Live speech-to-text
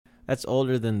That's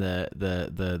older than the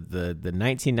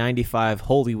 1995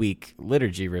 Holy Week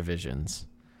liturgy revisions,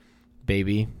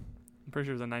 baby. I'm pretty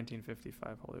sure it was a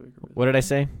 1955 Holy Week revision. What did I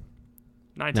say?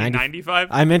 1995?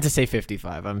 I meant to say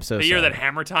 55. I'm so sorry. The year that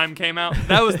Hammer Time came out?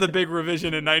 That was the big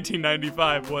revision in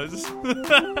 1995 was...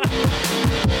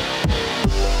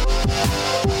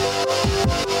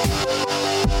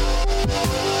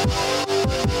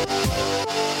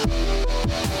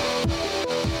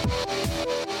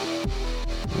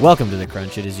 Welcome to The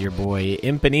Crunch. It is your boy,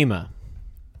 Impanema.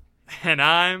 And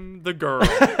I'm the girl.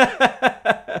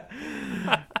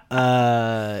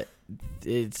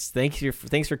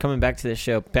 Thanks for coming back to this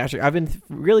show, Patrick. I've been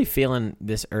really feeling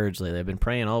this urge lately. I've been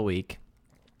praying all week.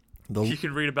 You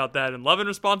can read about that in Love and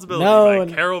Responsibility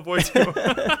by Carol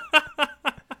Voisko.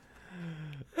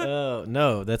 Oh,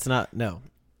 no, that's not, no.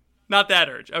 Not that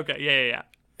urge. Okay, yeah.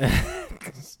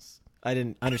 I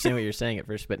didn't understand what you were saying at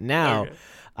first, but now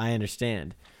I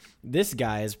understand. This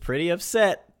guy is pretty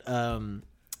upset.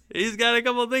 He's got a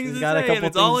couple things to say, and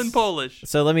it's all in Polish.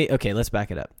 So let's back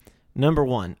it up. Number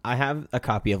one, I have a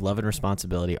copy of Love and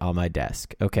Responsibility on my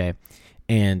desk, okay?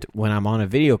 And when I'm on a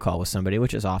video call with somebody,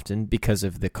 which is often because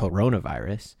of the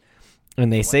coronavirus,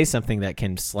 and they say something that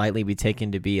can slightly be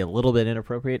taken to be a little bit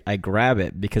inappropriate, I grab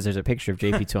it because there's a picture of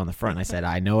JP2 on the front. I said,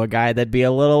 I know a guy that'd be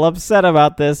a little upset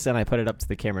about this, and I put it up to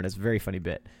the camera, and it's a very funny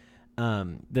bit.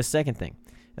 The second thing,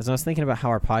 as I was thinking about how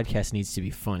our podcast needs to be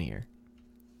funnier.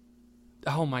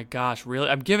 Oh my gosh, really?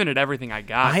 I'm giving it everything I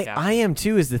got. I am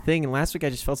too, is the thing. And last week I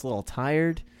just felt a little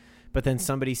tired, but then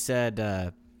somebody said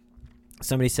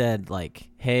like,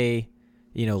 hey,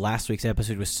 last week's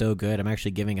episode was so good. I'm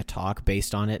actually giving a talk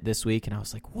based on it this week. And I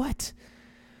was like, what?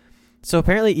 So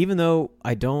apparently, even though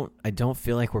I don't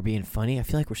feel like we're being funny, I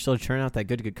feel like we're still churning out that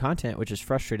good content, which is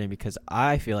frustrating because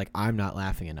I feel like I'm not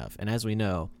laughing enough. And as we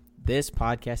know, this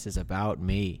podcast is about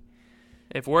me.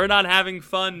 If we're not having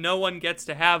fun, no one gets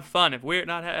to have fun. If we're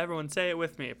not, everyone say it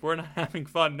with me. If we're not having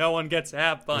fun, no one gets to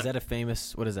have fun. Is that a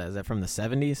famous? What is that? Is that from the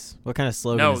 70s? What kind of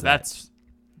slogan is that?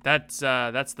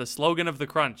 No, that's the slogan of the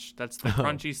Crunch. That's the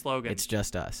crunchy slogan. It's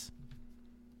just us.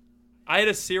 I had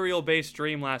a cereal-based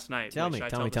dream last night. Tell me. So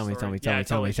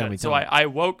I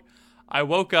woke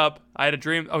up. I had a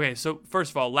dream. Okay, so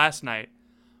first of all, last night,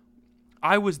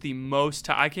 I was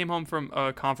I came home from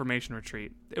a confirmation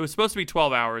retreat. It was supposed to be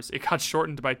 12 hours. It got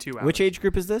shortened by 2 hours. Which age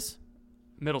group is this?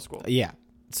 Middle school. Yeah.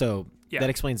 So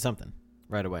that explains something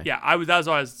right away. Yeah, that's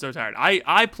why I was so tired.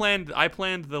 I planned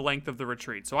the length of the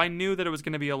retreat, so I knew that it was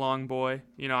going to be a long boy.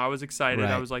 I was excited.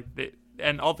 Right. I was like,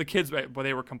 and all the kids,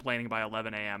 they were complaining by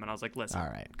 11 a.m. and I was like, listen, all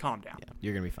right, calm down. Yeah,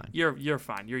 you're gonna be fine. You're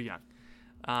fine. You're young.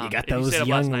 You got those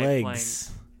young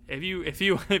legs. If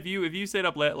you stayed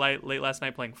up late last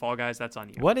night playing Fall Guys, that's on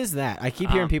you. What is that? I keep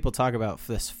hearing people talk about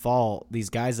this fall. These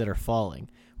guys that are falling.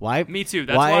 Why? Me too.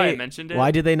 That's why I mentioned it.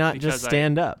 Why did they not just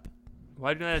stand up?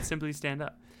 Why did they simply stand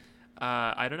up?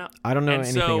 I don't know. I don't know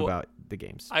anything about the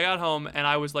games. I got home and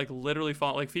I was like literally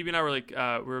falling. Like Phoebe and I were like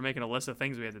we were making a list of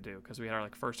things we had to do because we had our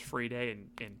first free day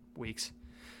in weeks,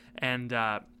 and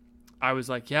I was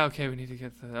like, yeah, okay, we need to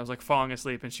get. I was like falling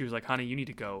asleep, and she was like, honey, you need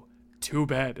to go to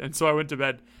bed. And so I went to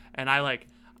bed, and I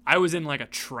was in like a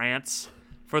trance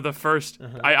for the first.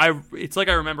 It's like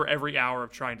I remember every hour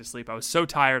of trying to sleep. I was so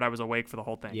tired, I was awake for the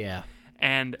whole thing. Yeah.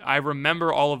 And I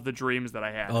remember all of the dreams that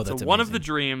I had. Oh, that's so one of the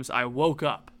dreams, I woke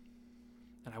up,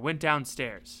 and I went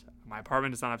downstairs. My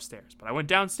apartment is not upstairs, but I went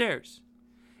downstairs,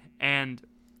 and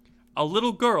a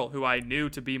little girl who I knew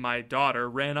to be my daughter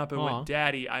ran up and went,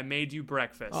 Daddy, I made you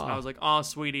breakfast. And I was like, oh,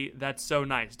 sweetie, that's so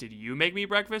nice. Did you make me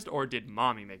breakfast or did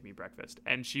Mommy make me breakfast?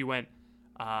 And she went,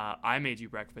 I made you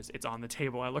breakfast. It's on the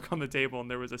table. I look on the table, and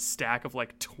there was a stack of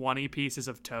 20 pieces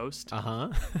of toast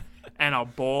and a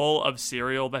bowl of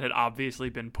cereal that had obviously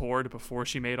been poured before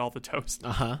she made all the toast.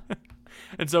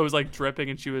 And so it was dripping,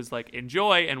 and she was like,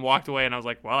 enjoy, and walked away. And I was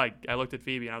like, well, I looked at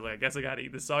Phoebe, and I was like, I guess I got to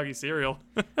eat this soggy cereal.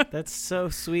 That's so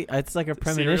sweet. It's like a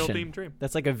premonition. Cereal-themed dream.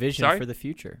 That's like a vision for the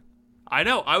future. I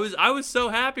know. I was so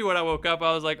happy when I woke up.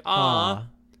 I was like, aw.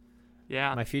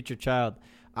 Yeah. My future child.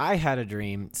 I had a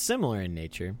dream similar in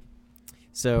nature.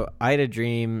 So I had a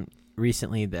dream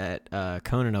recently that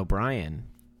Conan O'Brien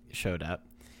showed up.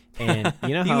 And you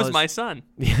know how he was my son.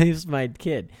 He was my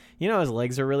kid. You know his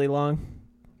legs are really long?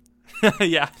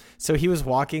 Yeah. So he was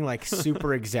walking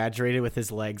super exaggerated with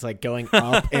his legs going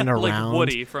up and around. Like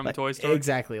Woody from Toy Story.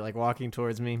 Exactly, walking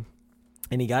towards me.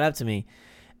 And he got up to me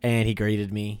and he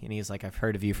greeted me and he was like, I've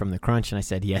heard of you from The Crunch. And I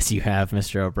said, yes, you have,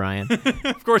 Mr. O'Brien.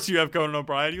 Of course you have, Conan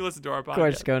O'Brien. You listen to our podcast. Of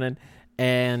course, Conan.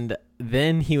 And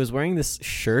then he was wearing this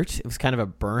shirt. It was kind of a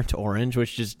burnt orange,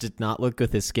 which just did not look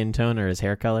with his skin tone or his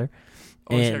hair color.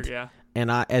 And And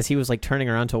as he was like turning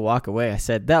around to walk away, I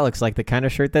said, "That looks like the kind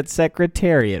of shirt that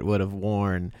Secretariat would have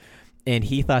worn." And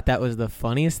he thought that was the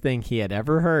funniest thing he had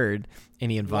ever heard,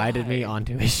 and he invited me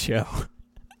onto his show.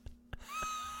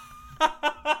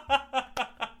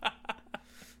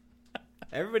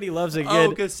 Everybody loves a good... Oh,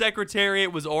 because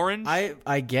Secretariat was orange?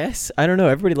 I guess. I don't know.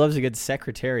 Everybody loves a good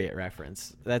Secretariat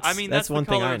reference. That's one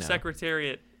thing I know. Color of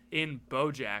Secretariat in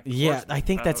BoJack. Yeah, I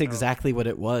think that's exactly what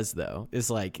it was, though.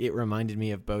 It's like, it reminded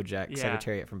me of BoJack,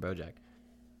 Secretariat from BoJack.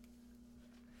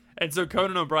 And so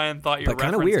Conan O'Brien thought your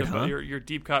reference weird, to your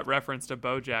deep cut reference to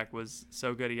BoJack was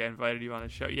so good he invited you on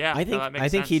his show. Yeah, that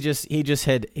makes sense. he just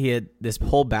had this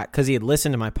pull back because he had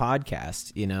listened to my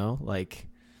podcast. Like,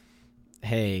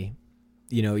 hey,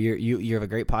 you have a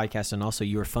great podcast, and also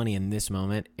you were funny in this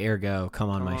moment. Ergo,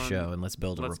 come on my show and let's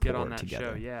build a rapport get on that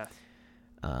together. Show,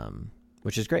 yeah.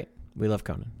 Which is great. We love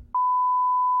Conan.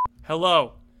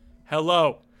 Hello,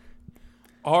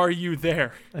 are you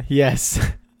there? Yes.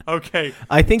 Okay.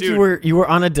 I think you were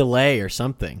on a delay or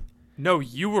something. No,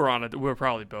 you were on it. We were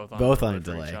probably both on a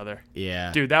delay. Each other.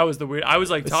 Yeah. Dude, that was the weird. I was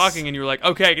like talking and you were like,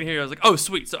 okay, I can hear you. I was like, oh,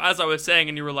 sweet. So as I was saying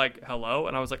and you were like, hello?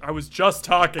 And I was like, I was just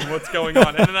talking. What's going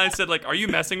on? And then I said, like, are you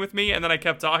messing with me? And then I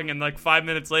kept talking. And like 5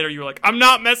 minutes later, you were like, I'm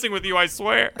not messing with you, I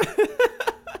swear.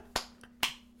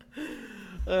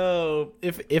 Oh,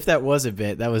 if that was a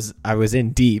bit, I was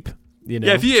in deep.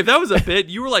 Yeah, if that was a bit,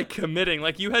 you were like committing.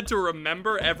 Like you had to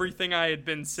remember everything I had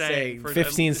been saying for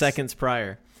 15 seconds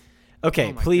prior.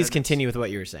 Okay, please continue with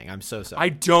what you were saying. I'm so sorry. I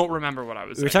don't remember what I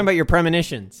was saying. We were talking about your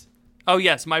premonitions. Oh,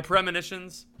 yes, my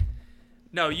premonitions.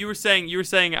 No, you were saying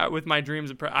with my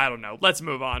dreams. I don't know. Let's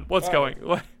move on. What's going?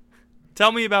 What?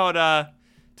 Tell me about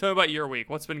your week.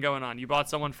 What's been going on? You bought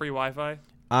someone free Wi-Fi?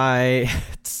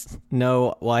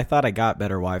 No. Well, I thought I got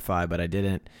better Wi-Fi, but I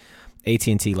didn't.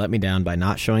 AT&T let me down by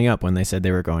not showing up when they said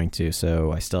they were going to,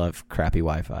 so I still have crappy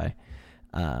Wi-Fi.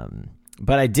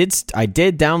 But I did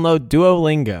download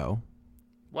Duolingo.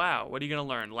 Wow, what are you gonna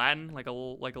learn? Latin, like a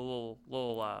little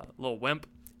wimp.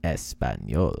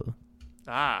 Español.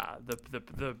 Ah,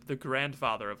 the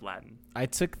grandfather of Latin. I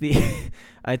took the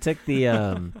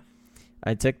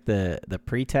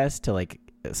pretest to like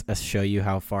show you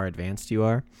how far advanced you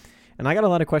are, and I got a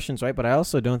lot of questions right, but I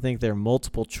also don't think their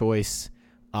multiple choice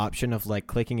option of like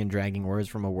clicking and dragging words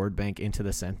from a word bank into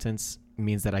the sentence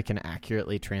means that I can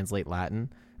accurately translate Latin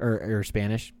or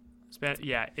Spanish.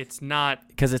 Yeah, it's not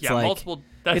because it's like multiple.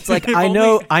 It's like I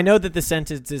know that the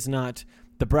sentence is not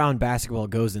the brown basketball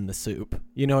goes in the soup.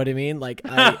 You know what I mean? Like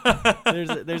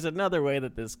there's another way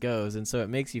that this goes, and so it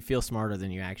makes you feel smarter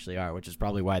than you actually are, which is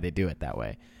probably why they do it that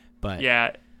way. But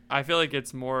yeah, I feel like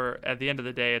it's more at the end of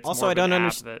the day. It's also more I don't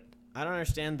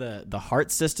understand the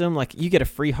heart system. Like you get a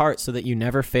free heart so that you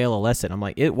never fail a lesson. I'm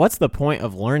like, what's the point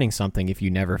of learning something if you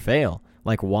never fail?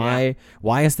 Like why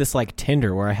is this like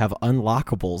Tinder where I have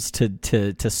unlockables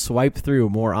to swipe through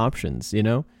more options, you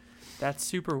know? That's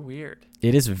super weird.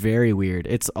 It is very weird.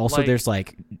 It's also there's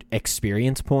like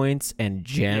experience points and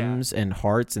gems and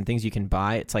hearts and things you can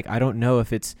buy. It's like I don't know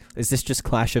if is this just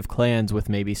Clash of Clans with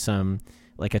maybe some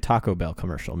like a Taco Bell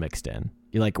commercial mixed in.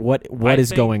 You're like what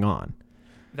is going on?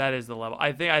 That is the level.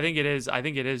 I think it is. I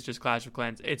think it is just Clash of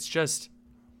Clans. It's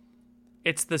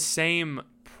the same,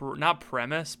 not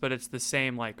premise, but it's the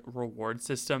same like reward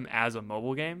system as a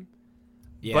mobile game.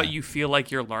 Yeah. But you feel like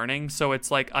you're learning, so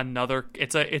it's like another.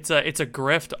 It's a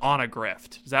grift on a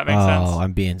grift. Does that make sense? Oh,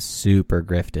 I'm being super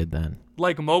grifted then.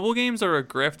 Like mobile games are a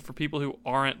grift for people who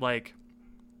aren't like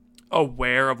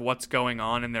aware of what's going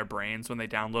on in their brains when they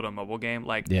download a mobile game.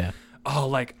 Like yeah. Oh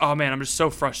man, I'm just so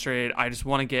frustrated. I just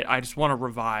want to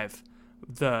revive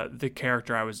the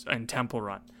character I was in Temple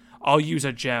Run. I'll use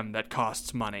a gem that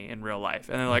costs money in real life.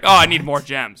 And they're like, oh, I need more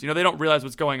gems. You know, they don't realize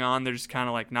what's going on. They're just kind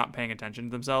of like not paying attention to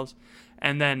themselves.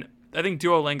 And then I think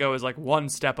Duolingo is like one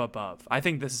step above. I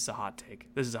think this is a hot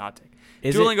take.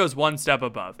 Duolingo is one step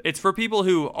above. It's for people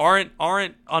who aren't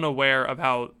unaware of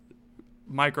how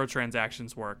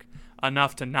microtransactions work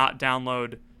enough to not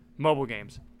download mobile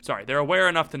games. Sorry, they're aware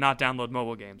enough to not download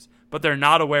mobile games, but they're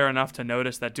not aware enough to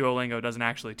notice that Duolingo doesn't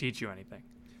actually teach you anything.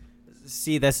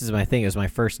 See, this is my thing. It was my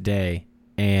first day,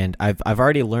 and I've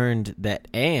already learned that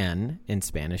 "an" in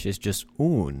Spanish is just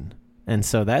 "un," and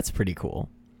so that's pretty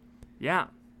cool. Yeah.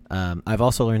 I've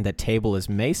also learned that table is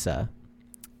mesa,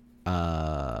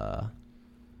 and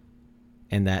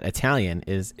that Italian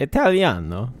is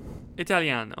italiano.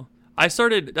 Italiano.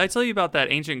 Did I tell you about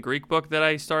that ancient Greek book that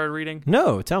I started reading?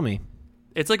 No, tell me.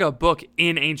 It's like a book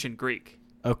in ancient Greek.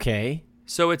 Okay.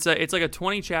 So it's like a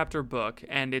 20-chapter book,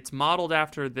 and it's modeled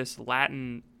after this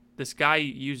Latin. This guy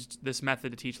used this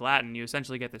method to teach Latin. You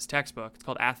essentially get this textbook. It's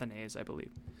called Athanase, I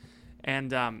believe.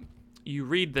 And you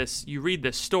read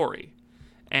this story,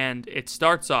 and it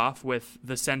starts off with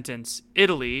the sentence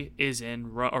Rome is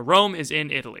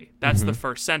in Italy. That's the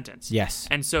first sentence. Yes.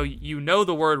 And so you know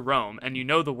the word Rome and you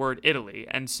know the word Italy,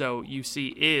 and so you see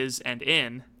is and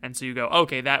in, and so you go,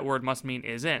 okay, that word must mean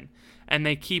is in. And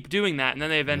they keep doing that, and then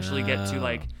they eventually get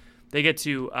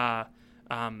to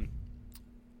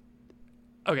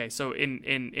okay, so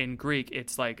in Greek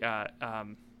it's like uk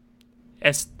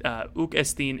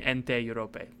estin ente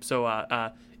Europe. So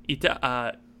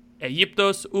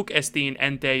Egyptos uk estin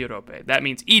ente Europe. That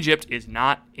means Egypt is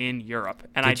not in Europe.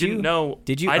 And I didn't know.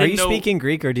 Are you speaking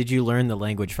Greek, or did you learn the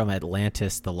language from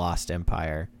Atlantis, the Lost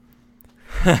Empire?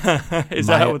 Is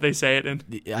that what they say it in?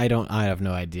 I have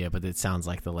no idea, but it sounds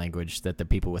like the language that the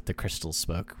people with the crystals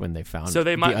spoke when they found. So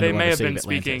they may have been Atlantis.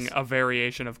 speaking a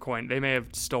variation of Koine. They may have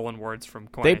stolen words from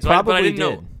Koine. They probably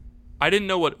did. I didn't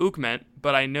know what uk meant,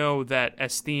 but I know that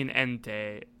estin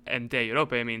ente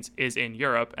Europe means is in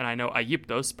Europe, and I know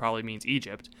Egyptos probably means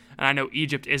Egypt, and I know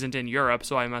Egypt isn't in Europe,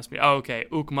 so I must be okay.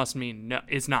 Uk must mean no,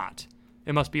 is not.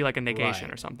 It must be like a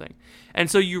negation or something. And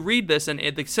so you read this, and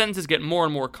the sentences get more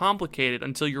and more complicated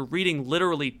until you're reading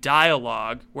literally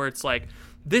dialogue, where it's like,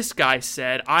 this guy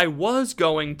said, I was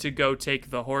going to go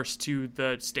take the horse to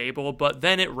the stable, but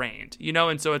then it rained,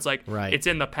 and so it's like, it's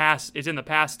in the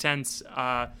past tense,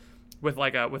 with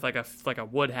like a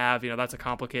would have, that's a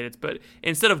complicated, but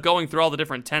instead of going through all the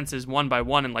different tenses one by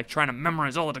one and like trying to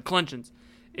memorize all the declensions,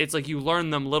 it's like you learn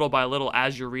them little by little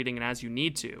as you're reading and as you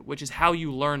need to, which is how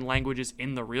you learn languages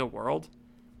in the real world.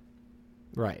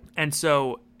 Right. And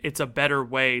so it's a better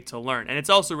way to learn. And it's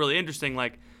also really interesting,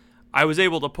 like, I was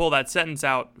able to pull that sentence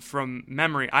out from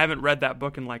memory. I haven't read that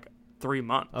book in like 3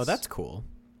 months. Oh, that's cool.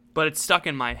 But it's stuck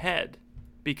in my head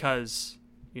because,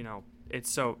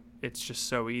 it's just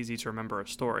so easy to remember a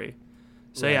story.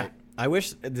 So right. yeah. I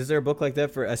wish, is there a book like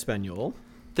that for Espanol?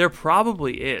 There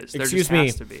probably is. There Excuse just me.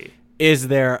 has to be. Is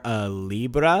there a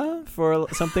Libra for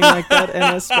something like that in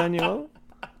Espanol?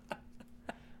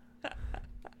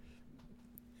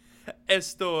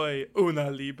 Estoy una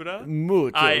libra.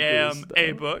 Mucho I am gusto.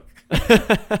 a book.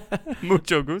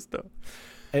 Mucho gusto.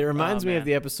 It reminds me of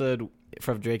the episode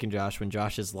from Drake and Josh when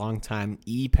Josh's longtime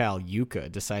e-pal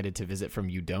Yuka decided to visit from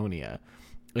Udonia.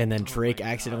 And then Drake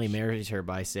accidentally marries her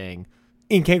by saying,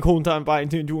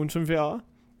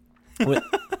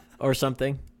 or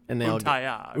something. And they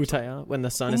Utaya, when the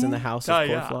sun is in the house of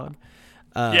Korflog.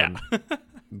 Yeah.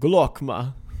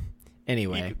 Glokma.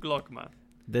 Anyway. Glokma.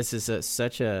 This is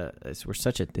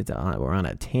we're on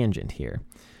a tangent here.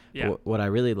 Yeah. What I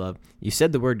really love, you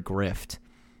said the word grift,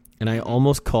 and I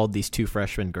almost called these two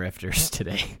freshmen grifters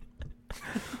today.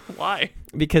 Why?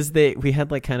 Because we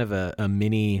had like kind of a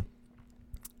mini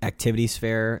activities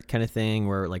fair kind of thing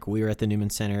where like we were at the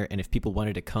Newman Center, and if people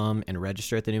wanted to come and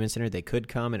register at the Newman Center, they could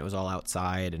come, and it was all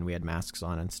outside, and we had masks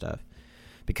on and stuff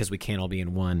because we can't all be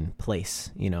in one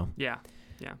place, Yeah.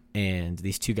 Yeah. And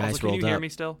these two guys also, rolled up. Can you hear me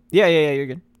still? Yeah, you're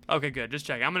good. Okay, good. Just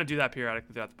checking. I'm going to do that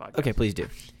periodically throughout the podcast. Okay, please do.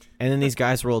 And then these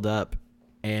guys rolled up,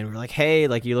 and we're like, hey,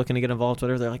 like, you looking to get involved,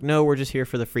 whatever? They're like, no, we're just here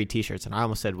for the free T-shirts. And I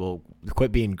almost said, well,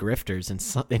 quit being grifters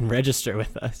and register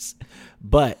with us.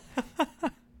 But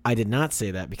I did not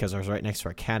say that because I was right next to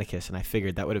our catechist, and I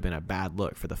figured that would have been a bad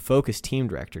look for the Focus team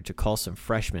director to call some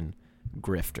freshmen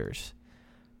grifters.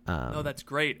 No, that's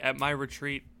great. At my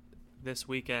retreat this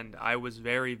weekend, I was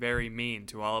very, very mean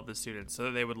to all of the students so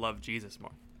that they would love Jesus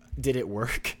more. Did it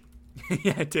work?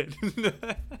 Yeah, it did.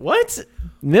 What?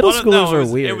 Middle schoolers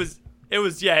are weird. It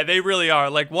was yeah, they really are.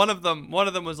 Like one of them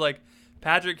was like,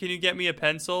 Patrick, can you get me a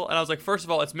pencil? And I was like, first of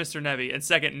all, it's Mr. Nevy, and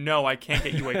second, no, I can't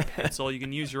get you a pencil. You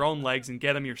can use your own legs and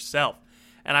get them yourself.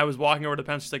 And I was walking over to the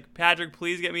pencil. She's like, Patrick,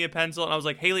 please get me a pencil. And I was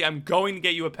like, Haley, I'm going to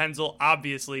get you a pencil.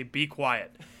 Obviously, be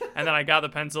quiet. And then I got the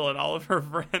pencil, and all of her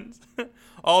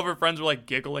friends were like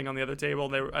giggling on the other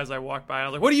table. And as I walked by, I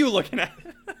was like, what are you looking at?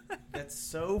 That's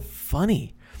so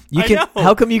funny. I know.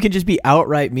 How come you can just be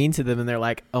outright mean to them, and they're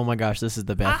like, oh my gosh, this is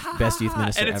the best youth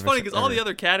minister ever. And it's funny because all the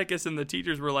other catechists and the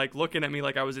teachers were like looking at me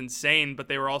like I was insane, but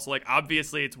they were also like,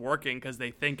 obviously it's working because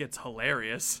they think it's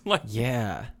hilarious. Like,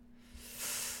 yeah.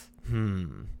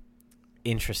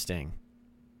 Interesting.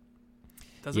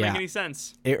 Doesn't make any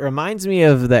sense. It reminds me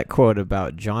of that quote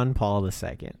about John Paul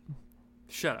II.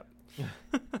 Shut up.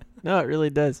 No, it really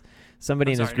does.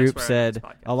 Somebody in his group said,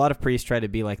 a lot of priests try to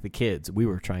be like the kids. We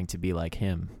were trying to be like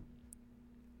him.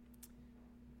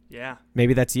 Yeah.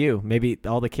 Maybe that's you. Maybe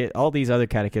all these other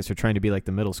catechists are trying to be like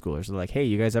the middle schoolers. They're like, hey,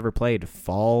 you guys ever played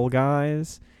Fall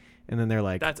Guys? And then they're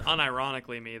like... That's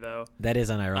unironically me, though. That is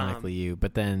unironically you.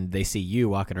 But then they see you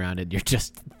walking around and you're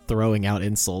just throwing out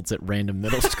insults at random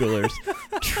middle schoolers,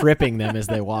 tripping them as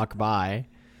they walk by.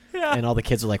 Yeah. And all the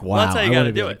kids are like, wow, Well, that's how you I want gotta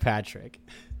to be do like it. Patrick.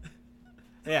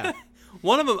 Yeah.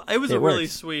 One of them, it was It a really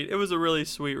works. sweet. It was a really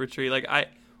sweet retreat. Like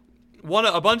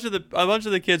a bunch of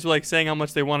the kids were like saying how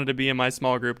much they wanted to be in my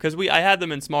small group because I had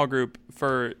them in small group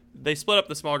they split up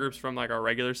the small groups from like our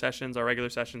regular sessions. Our regular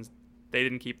sessions, they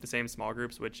didn't keep the same small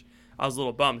groups, which I was a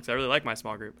little bummed because I really like my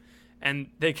small group.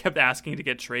 And they kept asking to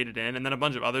get traded in, and then a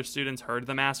bunch of other students heard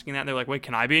them asking that, and they're like, "Wait,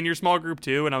 can I be in your small group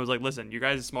too?" And I was like, "Listen, you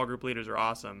guys' small group leaders are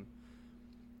awesome.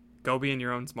 Go be in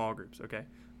your own small groups, okay?"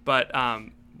 But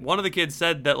one of the kids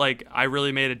said that like I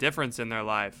really made a difference in their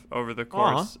life over the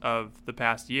course of the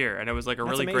past year, and it was like a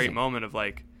really great moment of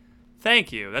like,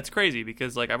 thank you. That's crazy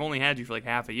because like I've only had you for like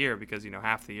half a year because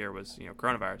half the year was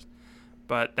coronavirus,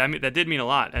 but that did mean a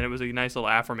lot, and it was a nice little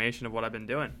affirmation of what I've been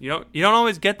doing. You don't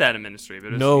always get that in ministry,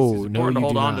 but it's important to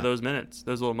hold on to those minutes,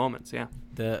 those little moments. Yeah.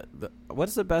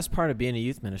 What's the best part of being a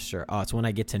youth minister? Oh, it's when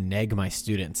I get to neg my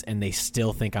students and they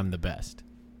still think I'm the best.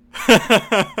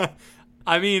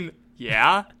 I mean,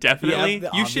 yeah, definitely. Yeah,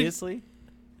 obviously.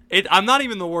 I'm not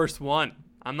even the worst one.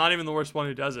 I'm not even the worst one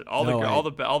who does it. All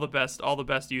the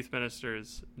best youth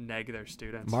ministers neg their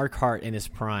students. Mark Hart in his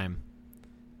prime,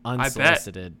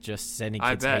 unsolicited, just sending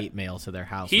kids hate mail to their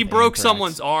house. He broke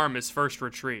someone's arm his first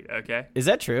retreat. Okay, is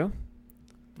that true?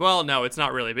 Well, no, it's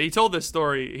not really. But he told this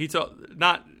story. He told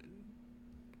not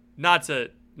to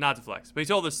flex, but he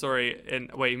told this story.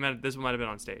 And wait, this one might have been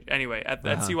on stage. Anyway, at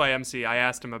CYMC, I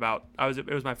asked him about.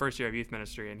 It was my first year of youth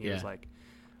ministry, and he was like,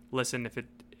 "Listen, if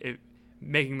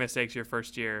making mistakes your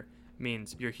first year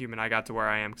means you're human. I got to where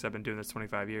I am because I've been doing this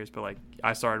 25 years, but like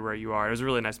I started where you are." It was a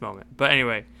really nice moment. But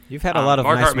anyway, you've had a lot of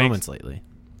nice moments lately.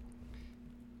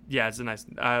 Yeah, it's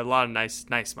a lot of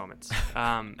nice moments.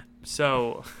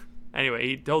 So anyway,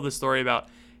 he told this story about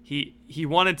he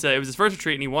wanted to. It was his first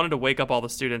retreat, and he wanted to wake up all the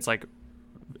students like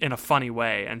in a funny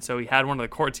way, and so he had one of the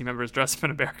core team members dress up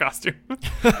in a bear costume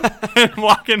and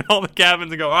walk in all the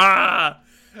cabins and go ah.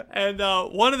 And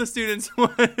one of the students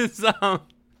was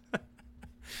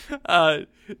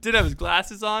didn't have his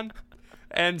glasses on,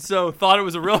 and so thought it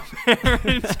was a real bear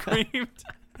and screamed.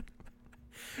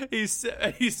 He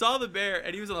saw the bear,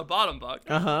 and he was on the bottom bunk.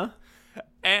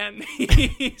 And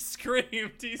he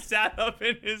screamed. He sat up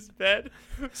in his bed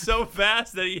so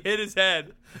fast that he hit his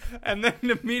head and then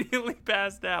immediately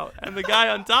passed out. And the guy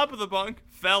on top of the bunk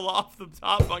fell off the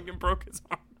top bunk and broke his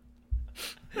arm.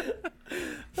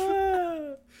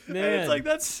 Man. And it's like,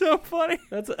 that's so funny.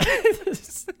 That's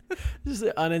just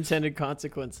the unintended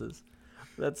consequences.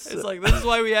 It's like, this is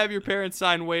why we have your parents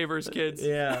sign waivers, kids.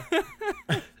 Yeah.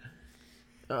 Like,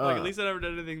 at least I never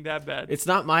did anything that bad. It's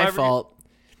not my fault.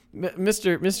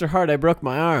 Mr. Hart, I broke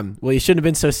my arm. Well, you shouldn't have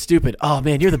been so stupid. Oh,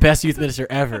 man, you're the best youth minister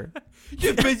ever.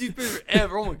 You're the best youth minister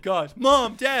ever. Oh, my gosh.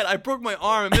 Mom, Dad, I broke my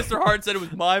arm, and Mr. Hart said it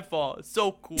was my fault. It's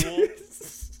so cool.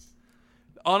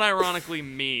 Unironically,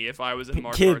 me, if I was in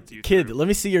Mark Hart's youth group. Kid, let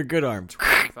me see your good arm.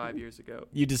 25 years ago.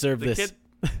 You deserve this.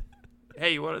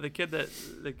 Hey, what the kid that...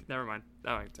 never mind.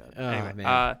 Anyway.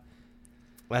 Man.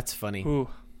 That's funny. Ooh.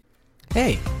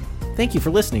 Hey, thank you for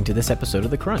listening to this episode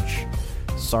of The Crunch.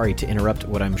 Sorry to interrupt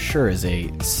what I'm sure is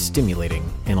a stimulating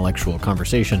intellectual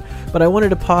conversation, but I wanted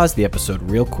to pause the episode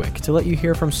real quick to let you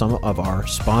hear from some of our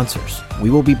sponsors. We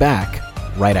will be back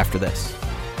right after this.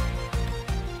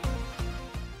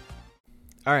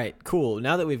 All right, cool.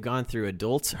 Now that we've gone through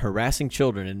adults harassing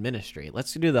children in ministry,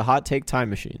 let's do the hot take time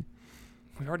machine.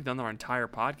 We've already done our entire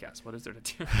podcast. What is there to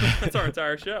do? That's our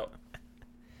entire show.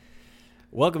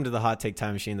 Welcome to the hot take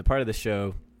time machine, the part of the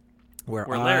show where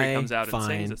Larry comes out and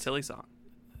sings a silly song.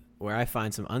 Where I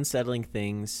find some unsettling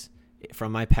things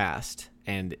from my past,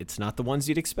 and it's not the ones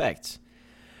you'd expect.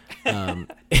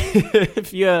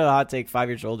 If you have a hot take 5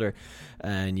 years older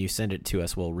and you send it to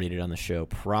us, we'll read it on the show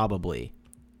probably.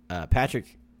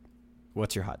 Patrick,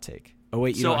 what's your hot take? Oh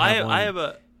wait, you don't have one. I have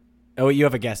a. Oh, you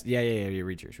have a guest. Yeah. You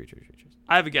read yours.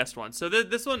 I have a guest one. So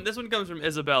this one comes from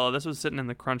Isabella. This was sitting in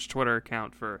the Crunch Twitter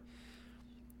account for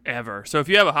ever. So if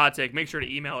you have a hot take, make sure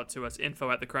to email it to us,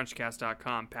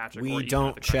 info@thecrunchcast.com, Patrick. We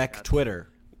don't check Twitter.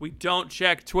 We don't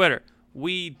check Twitter.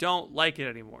 We don't like it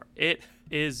anymore. It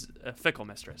is a fickle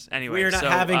mistress. Anyway, we are not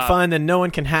having fun, then no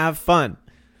one can have fun.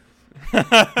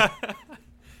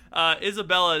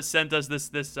 Isabella sent us this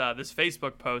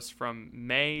Facebook post from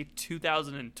May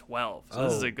 2012. So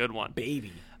this is a good one.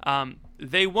 Baby.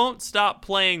 They won't stop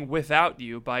playing Without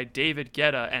You by David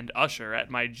Guetta and Usher at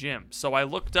my gym. So I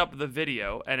looked up the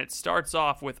video, and it starts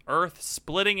off with Earth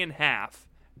splitting in half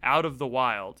out of the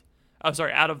wildness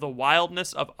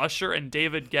of Usher and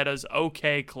David Guetta's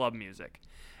OK club music.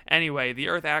 Anyway, the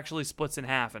Earth actually splits in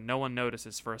half, and no one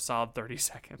notices for a solid 30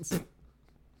 seconds.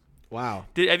 Wow.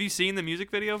 Have you seen the music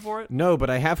video for it? No, but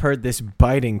I have heard this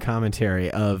biting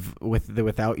commentary with the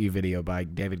Without You video by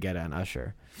David Guetta and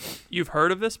Usher. You've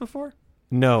heard of this before?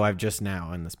 No, I've just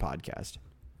now in this podcast.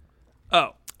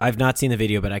 Oh. I've not seen the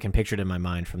video, but I can picture it in my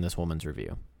mind from this woman's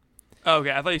review.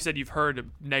 Okay, I thought you said you've heard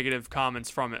negative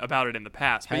comments about it in the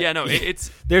past. But yeah, no,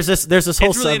 it's there's this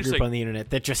whole really subgroup on the internet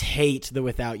that just hate the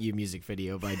Without You music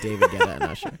video by David Guetta and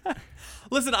Usher.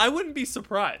 Listen, I wouldn't be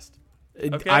surprised.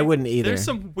 Okay? I wouldn't either. There's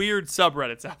some weird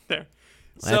subreddits out there.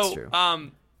 That's true.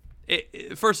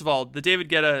 First of all, the David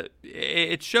Guetta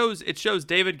it shows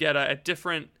David Guetta at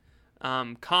different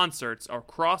concerts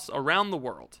around the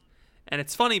world. And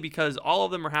it's funny because all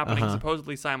of them are happening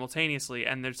supposedly simultaneously,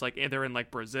 and they're in like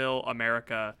Brazil,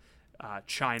 America,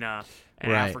 China,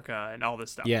 and Africa, and all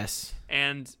this stuff. Yes.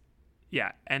 And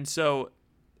yeah, and so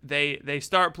they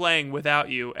start playing Without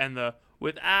You, and the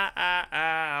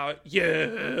without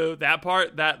you, that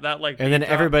part that like, and then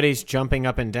everybody's jumping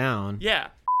up and down. Yeah.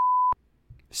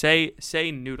 Say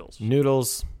noodles.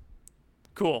 Noodles.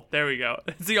 Cool. There we go.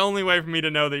 It's the only way for me to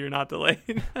know that you're not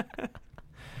delayed.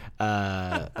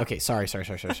 Okay, sorry. So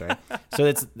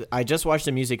I just watched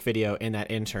a music video in that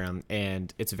interim,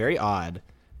 and it's very odd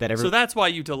that So that's why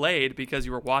you delayed, because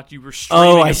you were streaming.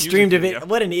 Oh, I streamed a video.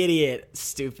 What an idiot.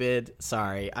 Stupid.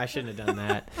 Sorry, I shouldn't have done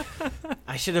that.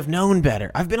 I should have known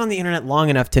better. I've been on the internet long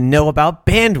enough to know about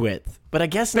bandwidth, but I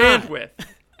guess not. Bandwidth.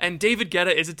 And David Guetta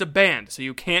it's a band, so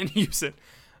you can't use it.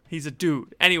 He's a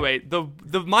dude. Anyway,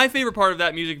 my favorite part of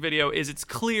that music video is it's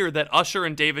clear that Usher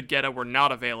and David Guetta were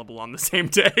not available on the same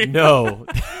day. No.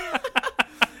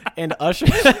 And Usher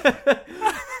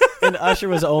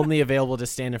was only available to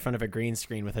stand in front of a green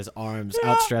screen with his arms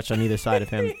outstretched on either side of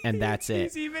him, and that's it.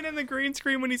 He's even in the green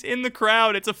screen when he's in the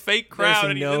crowd. It's a fake crowd.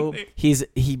 But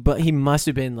he must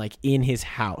have been like in his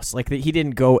house. Like he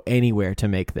didn't go anywhere to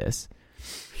make this.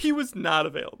 He was not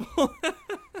available.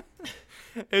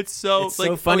 It's so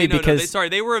funny because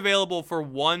they were available for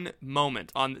one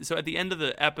moment so at the end of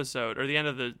the episode or the end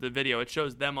of the video, it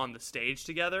shows them on the stage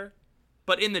together,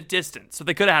 but in the distance. So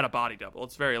they could have had a body double.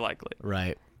 It's very likely.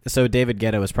 Right. So David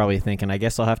Guetta was probably thinking, I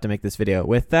guess I'll have to make this video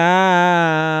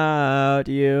without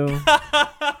you.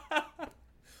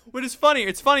 What is funny?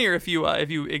 It's funnier if you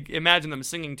imagine them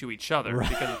singing to each other, right?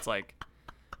 Because it's like.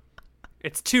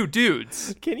 It's two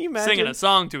dudes. Can you imagine singing a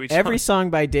song to each other? Every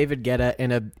song by David Guetta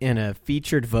and a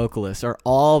featured vocalist are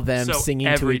all them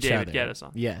singing to each other. Every David Guetta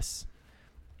song. Yes,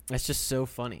 that's just so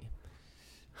funny.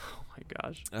 Oh my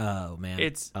gosh. Oh man,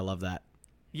 I love that.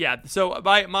 Yeah. So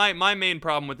my main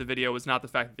problem with the video was not the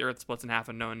fact that the Earth splits in half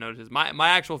and no one notices. My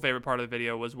actual favorite part of the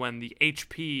video was when the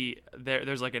HP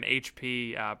there's like an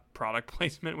HP product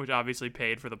placement, which obviously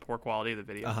paid for the poor quality of the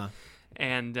video,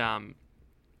 and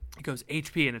it goes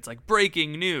HP, and it's like,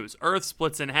 breaking news, Earth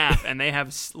splits in half, and they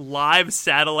have live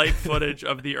satellite footage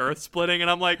of the Earth splitting, and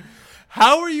I'm like,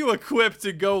 how are you equipped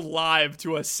to go live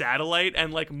to a satellite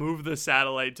and like move the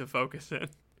satellite to focus in?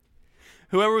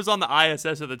 Whoever was on the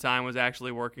ISS at the time was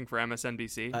actually working for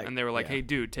MSNBC, and they were like, hey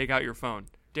dude, take out your phone.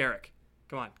 Derek,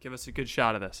 come on, give us a good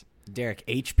shot of this. Derek,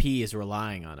 HP is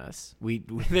relying on us.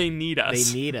 They need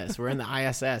us. They need us. We're in the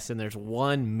ISS, and there's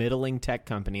one middling tech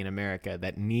company in America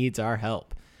that needs our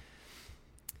help.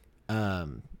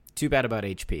 Too bad about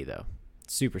HP though.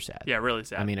 Super sad. Yeah, really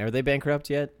sad. I mean, are they bankrupt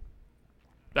yet?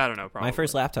 I don't know. Probably. My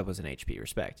first laptop was an HP.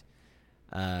 Respect.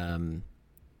 Do you want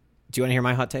to hear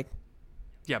my hot take?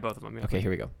 Yeah, both of them. Yeah. Okay,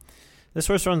 here we go. This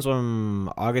first one's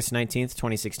from August 19th,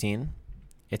 2016.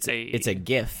 It's a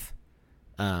GIF.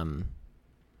 Well,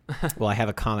 I have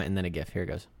a comment and then a GIF. Here it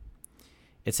goes.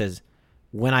 It says,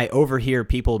 "When I overhear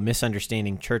people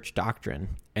misunderstanding church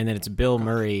doctrine," and then it's Bill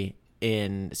Murray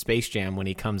in Space Jam when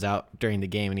he comes out during the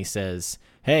game and he says,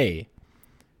 "Hey,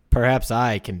 perhaps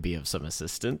I can be of some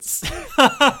assistance."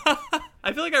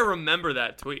 I feel like I remember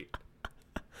that tweet.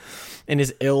 And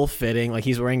his ill-fitting, like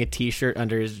he's wearing a t-shirt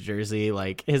under his jersey,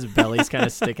 like his belly's kind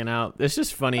of sticking out. It's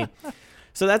just funny.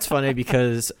 So that's funny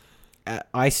because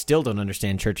I still don't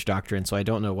understand church doctrine, so I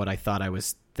don't know what I thought I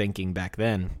was thinking back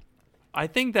then. I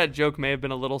think that joke may have been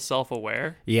a little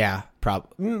self-aware. Yeah,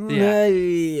 probably.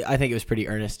 Yeah. I think it was pretty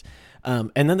earnest.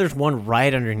 And then there's one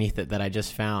right underneath it that I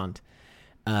just found,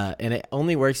 and it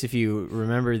only works if you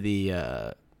remember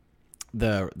the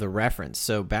reference.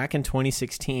 So back in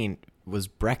 2016 was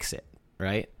Brexit,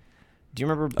 right? Do you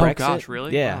remember Brexit? Oh gosh,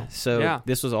 really? Yeah. Wow. So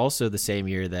this was also the same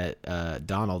year that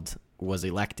Donald was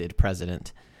elected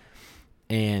president,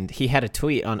 and he had a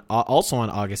tweet also on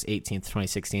August 18th,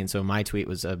 2016. So my tweet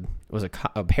was a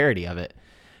parody of it.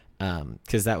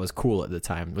 Because that was cool at the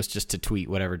time, was just to tweet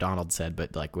whatever Donald said,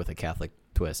 but like with a Catholic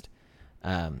twist.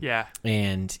 Yeah.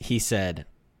 And he said,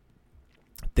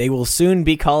 They will soon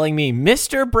be calling me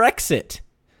Mr. Brexit.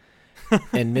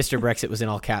 And Mr. Brexit was in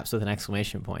all caps with an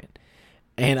exclamation point.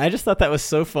 And I just thought that was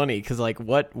so funny because, like,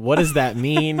 what does that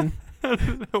mean?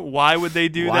 Why would they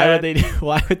do that?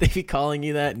 Why would they be calling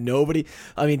you that? Nobody.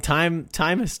 I mean, time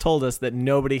has told us that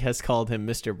nobody has called him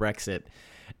Mr. Brexit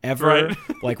ever. Right.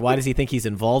 Like, why does he think he's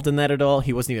involved in that at all?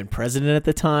 He wasn't even president at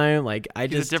the time. Like,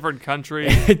 He's a different country.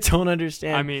 I don't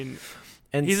understand. I mean,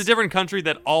 and he's a different country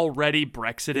that already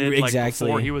Brexited exactly.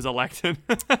 before he was elected.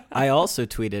 I also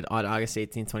tweeted on August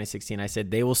 18, 2016, I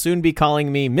said, they will soon be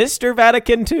calling me Mr.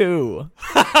 Vatican II.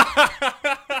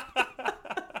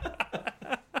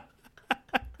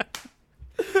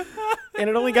 And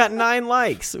it only got 9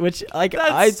 likes, which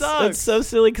that's so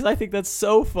silly because I think that's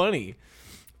so funny.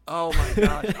 Oh my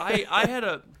gosh. I had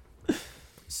a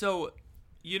so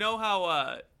you know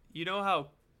how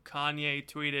Kanye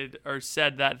tweeted or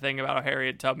said that thing about how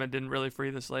Harriet Tubman didn't really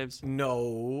free the slaves?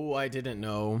 No, I didn't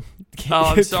know. Oh,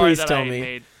 I'm sorry that tell I me.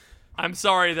 made I'm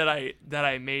sorry that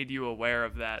I made you aware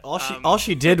of that. All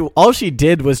she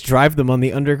did was drive them on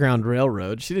the Underground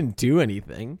Railroad. She didn't do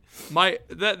anything.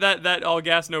 That all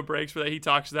gas no brakes where he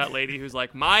talks to that lady who's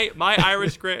like my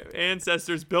Irish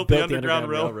ancestors built the Underground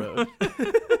Railroad.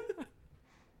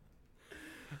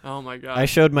 Oh my god! I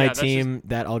showed my team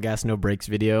that all gas no brakes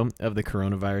video of the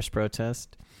coronavirus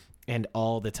protest, and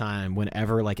all the time,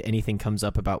 whenever like anything comes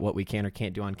up about what we can or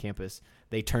can't do on campus,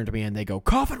 they turn to me and they go,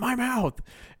 "Cough in my mouth."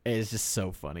 It's just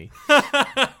so funny.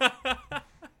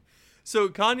 So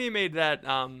Kanye made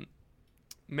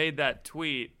that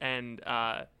tweet, and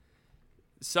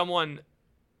someone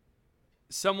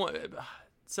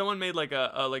made like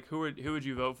a like who would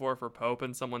you vote for Pope,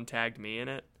 and someone tagged me in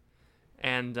it.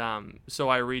 And so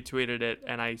I retweeted it,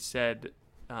 and I said,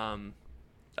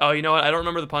 oh, you know what? I don't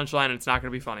remember the punchline, and it's not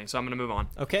going to be funny, so I'm going to move on.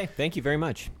 Okay, thank you very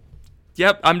much.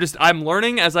 Yep, I'm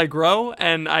learning as I grow,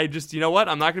 and I just, you know what?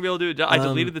 I'm not going to be able to do it. I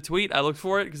deleted the tweet. I looked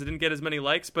for it because it didn't get as many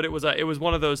likes, but it was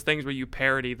one of those things where you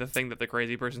parody the thing that the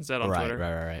crazy person said on Twitter.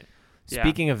 Right. Yeah.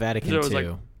 Speaking of Vatican II, like,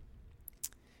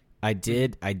 I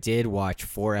did watch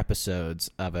 4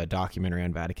 episodes of a documentary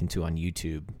on Vatican II on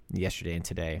YouTube yesterday and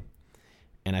today.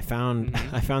 And I found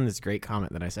this great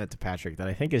comment that I sent to Patrick that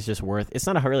I think is just worth. It's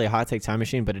not really a hot take time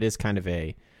machine, but it is kind of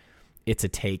it's a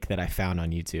take that I found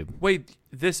on YouTube. Wait,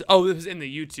 it was in the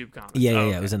YouTube comments. Yeah,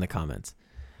 okay. It was in the comments.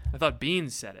 I thought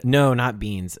Beans said it. No, not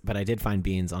Beans, but I did find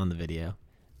Beans on the video.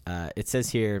 It says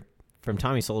here from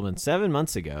Tommy Sullivan 7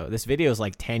 months ago. This video is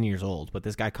like 10 years old, but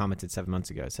this guy commented 7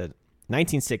 months ago. It said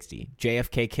 1960,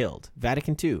 JFK killed,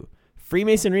 Vatican II,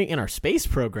 Freemasonry in our space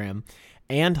program,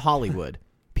 and Hollywood.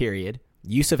 Period.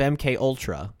 Use of MK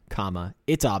Ultra, comma,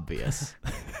 it's obvious.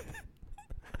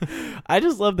 I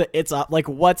just love that it's like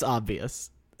what's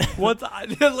obvious. What's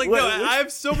like no, I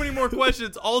have so many more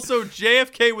questions. Also,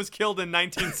 JFK was killed in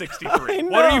 1963.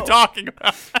 What are you talking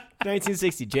about?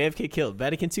 1960, JFK killed,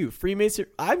 Vatican II, Freemason.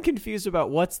 I'm confused about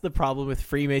what's the problem with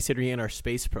Freemasonry in our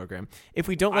space program. If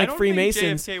we don't like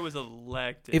Freemasons, think JFK was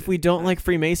elected. If we don't like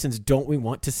Freemasons, don't we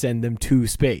want to send them to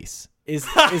space?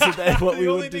 Isn't that what we would desire? The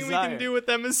only thing we can do with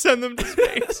them is send them to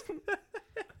space.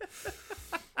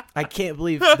 I can't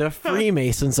believe the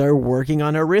Freemasons are working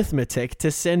on arithmetic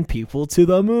to send people to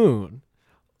the moon.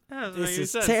 Yeah, this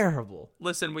is terrible.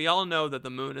 Listen, we all know that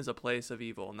the moon is a place of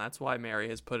evil, and that's why Mary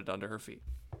has put it under her feet.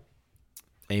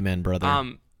 Amen,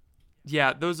 brother.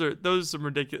 Yeah, those are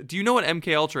ridiculous. Do you know what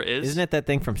MK Ultra is? Isn't it that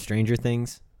thing from Stranger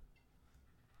Things?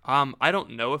 I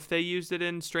don't know if they used it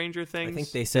in Stranger Things. I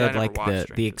think they said like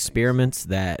the experiments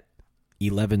that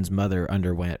Eleven's mother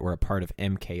underwent were a part of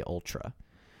MK Ultra.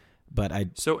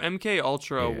 So MK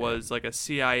Ultra was like a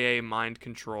CIA mind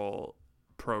control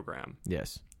program.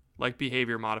 Yes. Like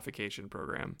behavior modification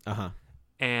program. Uh-huh.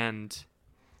 And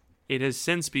it has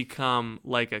since become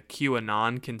like a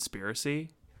QAnon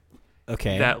conspiracy.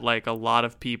 Okay. That like a lot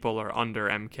of people are under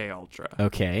MK Ultra.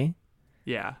 Okay.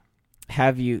 Yeah.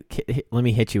 Let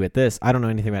me hit you with this. I don't know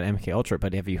anything about MK Ultra,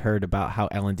 but have you heard about how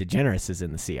Ellen DeGeneres is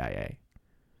in the CIA?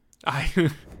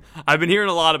 I've been hearing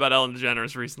a lot about Ellen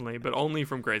DeGeneres recently, but only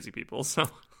from crazy people. So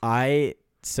I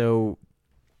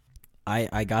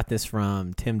got this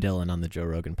from Tim Dillon on the Joe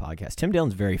Rogan podcast. Tim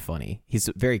Dillon's very funny. He's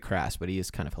very crass, but he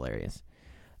is kind of hilarious.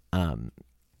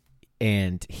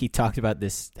 And he talked about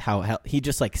this, how he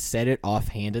just like said it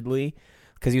offhandedly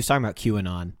because he was talking about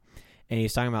QAnon. And he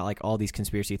was talking about like all these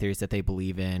conspiracy theories that they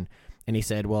believe in. And he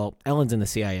said, well, Ellen's in the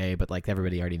CIA, but like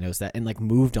everybody already knows that. And like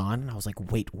moved on. And I was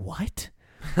like, wait, what?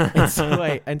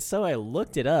 and so I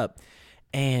looked it up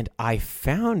and I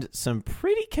found some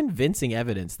pretty convincing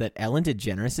evidence that Ellen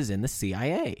DeGeneres is in the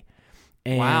CIA.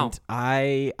 And wow.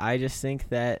 I just think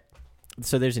that,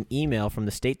 so there's an email from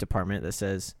the State Department that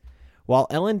says, While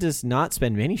Ellen does not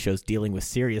spend many shows dealing with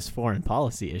serious foreign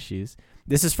policy issues,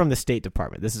 this is from the State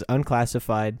Department. This is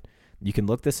unclassified. You can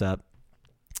look this up.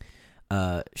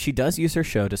 She does use her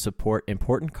show to support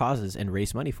important causes and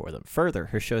raise money for them. Further,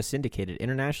 her show is syndicated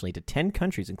internationally to 10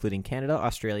 countries, including Canada,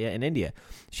 Australia, and India.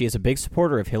 She is a big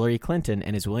supporter of Hillary Clinton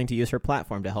and is willing to use her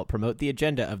platform to help promote the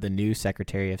agenda of the new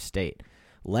Secretary of State.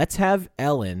 Let's have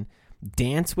Ellen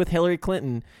dance with Hillary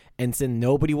Clinton, and then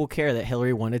nobody will care that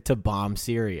Hillary wanted to bomb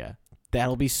Syria.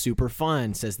 That'll be super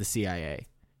fun, says the CIA.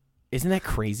 Isn't that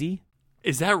crazy?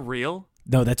 Is that real?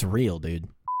 No, that's real, dude.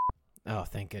 Oh,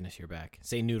 thank goodness you're back.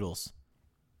 Say noodles.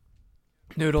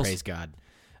 Noodles. Praise God.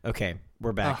 Okay,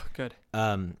 we're back. Oh, good. The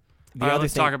right, other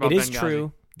let's thing, talk about it is Benghazi.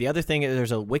 true. The other thing is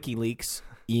there's a WikiLeaks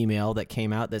email that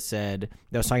came out that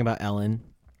was talking about Ellen,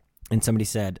 and somebody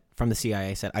said from the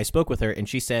CIA said, I spoke with her and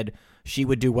she said she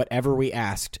would do whatever we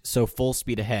asked, so full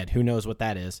speed ahead. Who knows what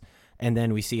that is? And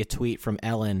then we see a tweet from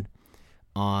Ellen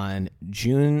on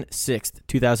June 6th,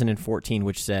 2014,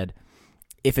 which said,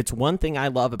 if it's one thing I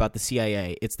love about the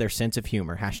CIA, it's their sense of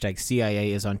humor. #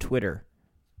 CIA is on Twitter.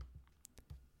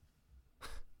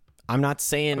 I'm not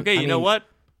saying... Okay, you know what?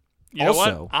 You know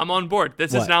also, what? I'm on board.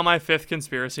 This what? is now my 5th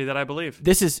conspiracy that I believe.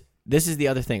 This is the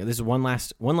other thing. This is one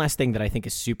last thing that I think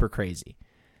is super crazy,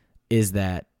 is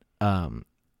that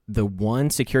the one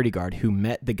security guard who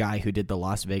met the guy who did the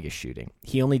Las Vegas shooting,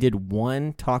 he only did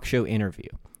one talk show interview.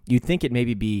 You'd think it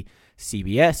maybe be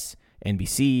CBS,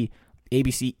 NBC,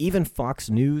 ABC, even Fox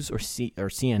News or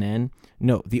CNN.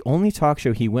 No, the only talk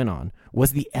show he went on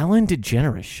was the Ellen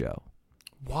DeGeneres show.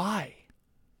 Why?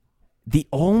 The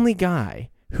only guy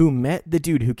who met the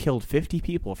dude who killed 50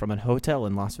 people from a hotel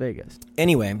in Las Vegas.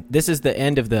 Anyway, this is the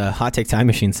end of the Hot Take Time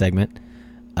Machine segment.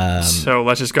 So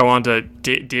let's just go on to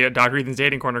Dr. Ethan's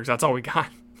Dating Corner because that's all we got.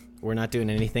 We're not doing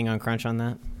anything on Crunch on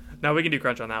that? No, we can do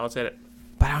Crunch on that. Let's hit it.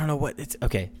 But I don't know what it's...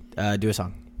 Okay, do a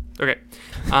song. Okay.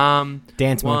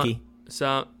 Dance Monkey.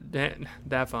 So,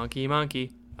 that funky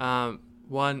monkey.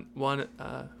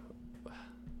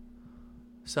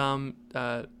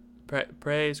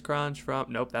 Praise Crunch from...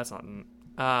 Nope, that's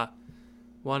not...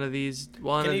 one of these...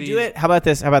 Can you do it? How about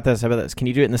this? Can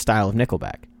you do it in the style of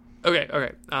Nickelback? Okay.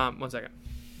 1 second.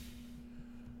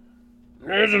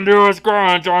 Listen to us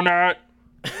crunch on that.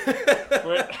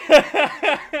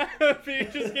 You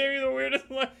just gave me the weirdest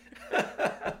look.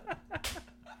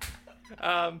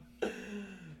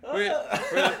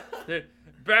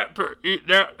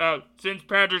 Since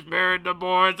Patrick's married, the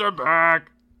boys are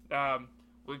back.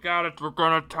 We're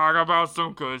gonna talk about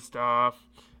some good stuff,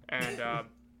 and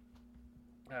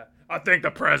I think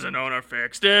the present owner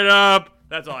fixed it up.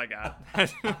 That's all I got.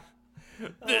 This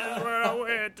is where I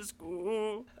went to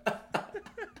school.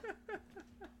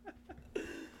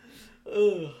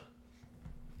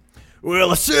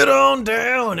 Well, I sit on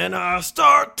down and I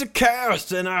start to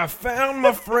cast, and I found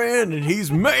my friend and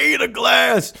he's made of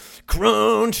glass.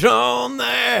 Crunch on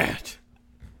that.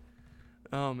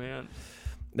 Oh man,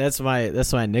 that's my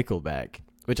Nickelback,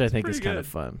 which I think is kind of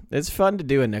fun. It's fun to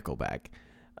do a Nickelback.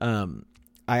 I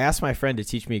asked my friend to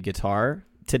teach me guitar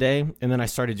today, and then I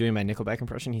started doing my Nickelback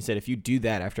impression. He said, if you do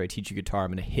that after I teach you guitar,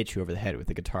 I'm going to hit you over the head with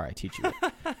the guitar I teach you with.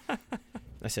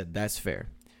 I said, that's fair.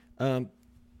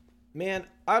 Man,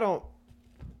 I don't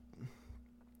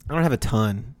have a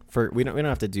ton we don't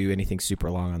have to do anything super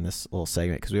long on this little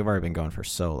segment because we've already been going for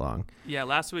so long. Yeah,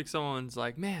 last week someone's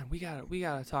like, "Man, we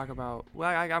gotta talk about." Well,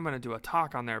 I'm gonna do a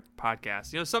talk on their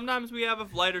podcast. You know, sometimes we have a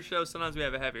lighter show, sometimes we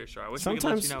have a heavier show. I wish we could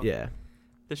let you know. Yeah.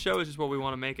 The show is just what we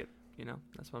want to make it. You know,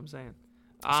 that's what I'm saying.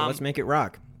 So let's make it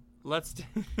rock.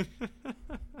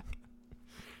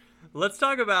 Let's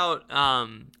talk about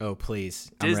oh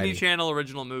please, Disney Channel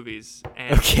original movies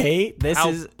and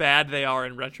how bad they are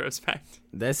in retrospect.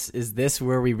 Is this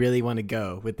where we really want to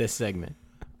go with this segment?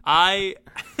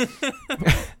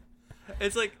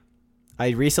 It's like I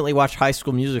recently watched High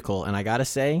School Musical, and I gotta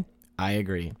say, I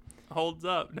agree. Holds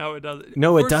up? No, it doesn't.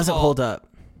 No, it doesn't hold up.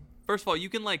 First of all, you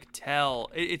can like tell.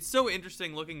 It's so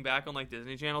interesting looking back on like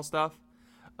Disney Channel stuff.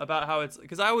 About how it's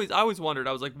because I always wondered,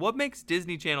 I was like, what makes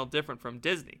Disney Channel different from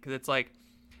Disney? Because it's like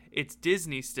it's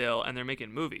Disney still and they're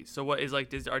making movies. So what is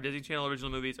like are Disney Channel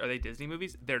original movies, are they Disney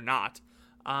movies? They're not.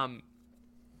 I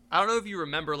don't know if you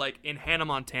remember, like in Hannah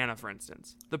Montana, for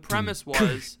instance, the premise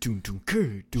was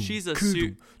she's a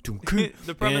the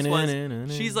premise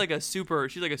was she's like a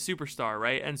superstar,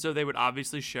 right? And so they would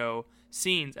obviously show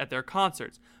scenes at their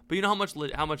concerts. But you know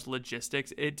how much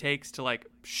logistics it takes to like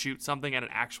shoot something at an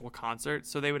actual concert?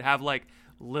 So they would have like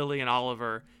Lily and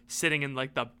Oliver sitting in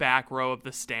like the back row of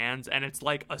the stands, and it's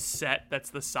like a set that's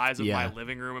the size of my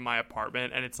living room in my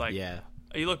apartment, and it's like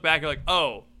you look back, you're like,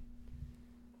 oh,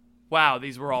 wow,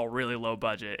 these were all really low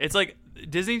budget. It's like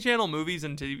Disney Channel movies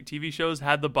and TV shows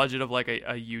had the budget of like a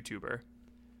YouTuber.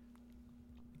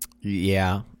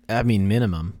 Yeah, I mean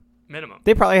minimum.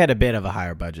 They probably had a bit of a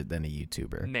higher budget than a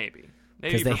YouTuber. Maybe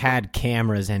because they had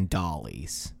cameras and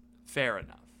dollies. Fair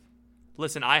enough.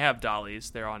 Listen, I have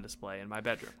dollies. They're on display in my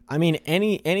bedroom. I mean,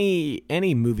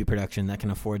 any movie production that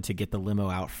can afford to get the limo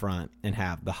out front and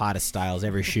have the hottest styles,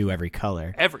 every shoe, every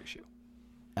color,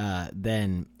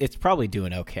 then it's probably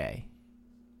doing okay.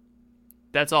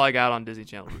 That's all I got on Disney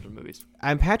Channel movies.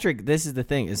 I'm Patrick. This is the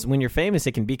thing: is when you're famous,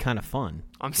 it can be kind of fun.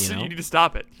 You need to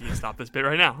stop it. You need to stop this bit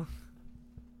right now.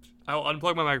 I will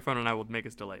unplug my microphone and I will make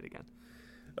us delayed again.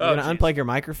 You're gonna unplug your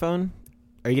microphone?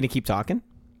 Are you gonna keep talking?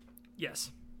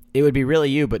 Yes. It would be really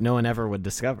you, but no one ever would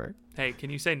discover. Hey, can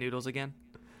you say noodles again?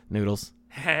 Noodles.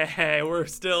 Hey, we're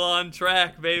still on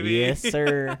track, baby. Yes,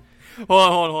 sir.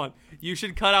 Hold on. You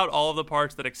should cut out all of the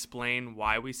parts that explain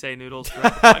why we say noodles. So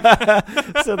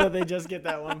that they just get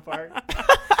that one part.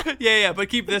 Yeah, but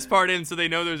keep this part in so they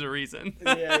know there's a reason.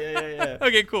 Yeah.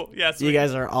 Okay, cool. Yeah, sweet. You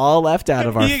guys are all left out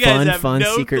of our you guys have fun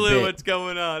no secret clue bit. What's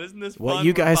going on? Isn't this fun?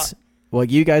 What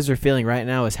you guys are feeling right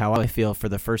now is how I feel for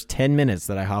the first 10 minutes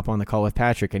that I hop on the call with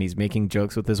Patrick and he's making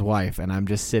jokes with his wife and I'm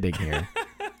just sitting here.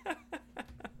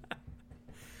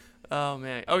 Oh,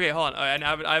 man. Okay, hold on.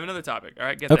 I have another topic. All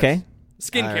right, get this.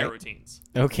 Skincare routines.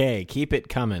 Okay, keep it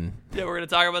coming. Yeah, we're going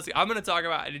to talk about... I'm going to talk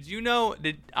about...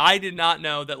 I did not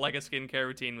know that like a skincare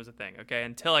routine was a thing, okay,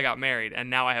 until I got married, and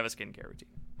now I have a skincare routine.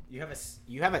 You have a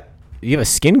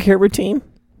skincare routine?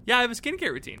 Yeah, I have a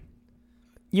skincare routine.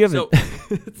 So,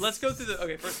 let's go through the...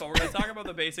 Okay, first of all, we're going to talk about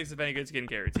the basics of any good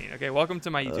skincare routine. Okay, welcome to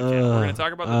my YouTube channel. We're going to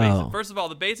talk about the basics. First of all,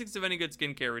 the basics of any good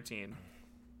skincare routine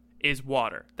is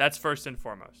water. That's first and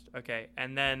foremost, okay?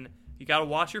 And then you got to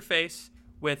wash your face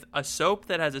with a soap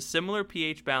that has a similar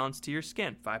pH balance to your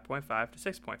skin, 5.5 to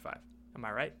 6.5. Am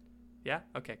I right? Yeah?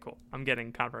 Okay, cool. I'm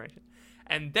getting confirmation.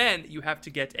 And then you have to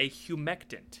get a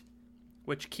humectant,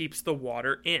 which keeps the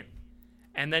water in.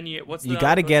 And then you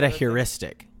got to get a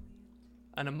heuristic.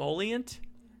 An emollient?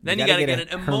 Then you got to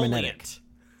get an emollient.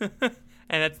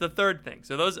 And that's the third thing.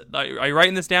 So are you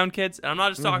writing this down, kids? And I'm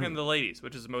not just talking to the ladies,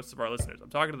 which is most of our listeners. I'm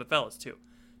talking to the fellas too.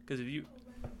 Because if you...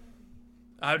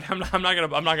 I'm not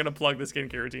gonna plug the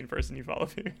skincare routine first, and you follow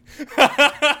me.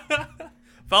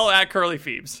 Follow at Curly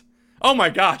Phoebes. Oh my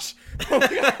gosh.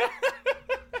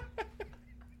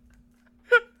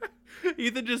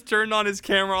 Ethan just turned on his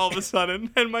camera all of a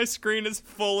sudden, and my screen is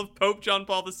full of Pope John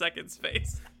Paul II's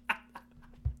face.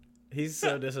 He's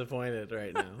so disappointed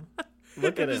right now.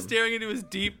 Look at him. Just staring into his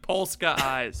deep Polska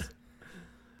eyes.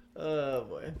 Oh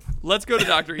boy. Let's go to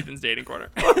Dr. Ethan's dating corner.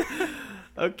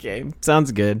 Okay,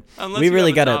 sounds good. Unless we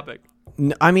really got a topic.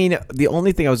 I mean, the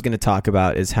only thing I was going to talk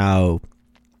about is how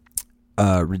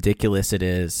ridiculous it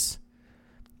is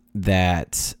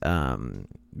that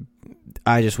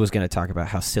I just was going to talk about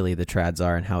how silly the trads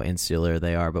are and how insular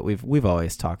they are, but we've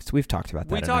talked about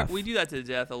that enough. We do that to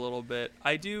death a little bit.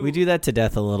 We do that to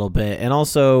death a little bit, and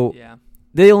also yeah.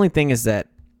 The only thing is that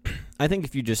I think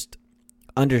if you just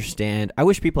understand, I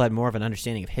wish people had more of an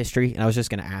understanding of history, and I was just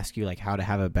going to ask you like how to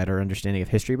have a better understanding of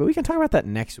history, but we can talk about that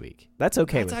next week. That's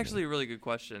okay. That's actually a really good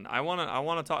question. I want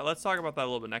to talk. Let's talk about that a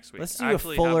little bit next week. Let's do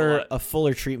a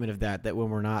fuller treatment of that when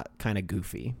we're not kind of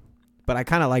goofy. But I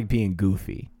kind of like being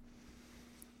goofy.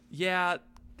 Yeah.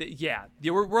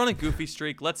 We're on a goofy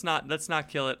streak. Let's not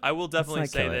kill it. I will definitely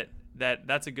say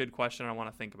that's a good question. I want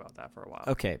to think about that for a while.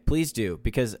 Okay, please do,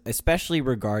 because especially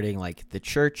regarding like the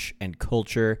church and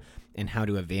culture and how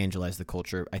to evangelize the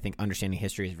culture, I think understanding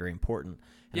history is very important.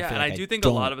 And I do think a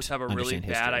lot of us have a really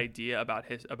bad idea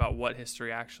about what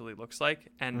history actually looks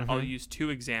like. And I'll use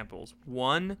two examples.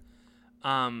 One,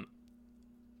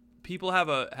 people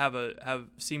have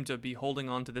seem to be holding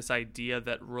on to this idea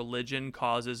that religion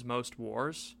causes most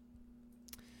wars.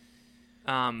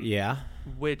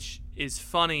 Which is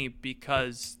funny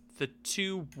because the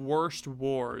two worst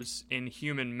wars in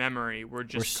human memory were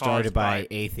started by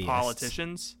atheists.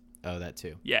 Politicians. Oh, that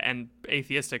too. Yeah, and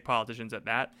atheistic politicians at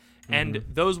that. And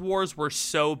those wars were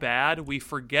so bad, we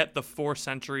forget the 4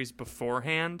 centuries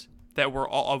beforehand that were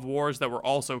of wars that were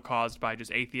also caused by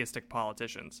just atheistic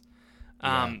politicians.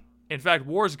 In fact,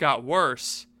 wars got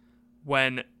worse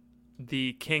when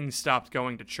the king stopped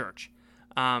going to church.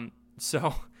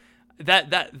 So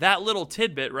that little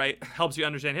tidbit, right, helps you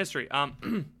understand history.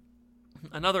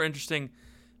 Another interesting,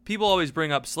 people always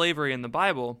bring up slavery in the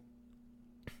Bible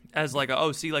as like,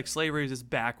 slavery is this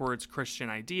backwards Christian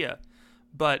idea.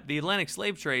 But the Atlantic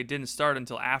slave trade didn't start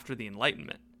until after the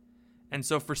Enlightenment. And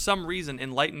so for some reason,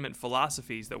 Enlightenment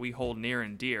philosophies that we hold near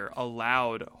and dear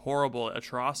allowed horrible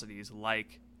atrocities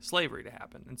like slavery to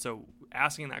happen. And so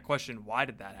asking that question, why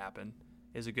did that happen,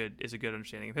 is a good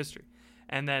understanding of history.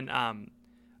 And then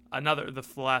the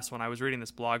last one, I was reading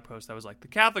this blog post that was like, the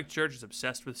Catholic Church is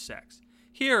obsessed with sex.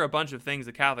 Here are a bunch of things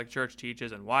the Catholic Church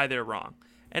teaches and why they're wrong.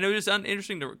 And it was just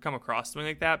interesting to come across something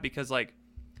like that, because like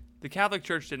the Catholic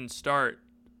Church didn't start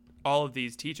all of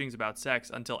these teachings about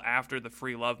sex until after the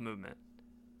free love movement.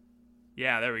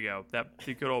 Yeah, there we go. That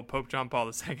the good old Pope John Paul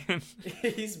II.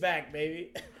 He's back,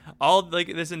 baby. All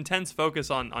like this intense focus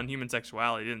on human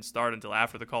sexuality didn't start until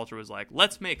after the culture was like,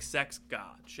 let's make sex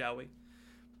God, shall we?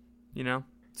 You know.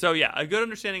 So yeah, a good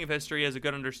understanding of history is it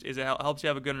helps you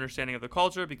have a good understanding of the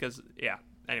culture, because yeah.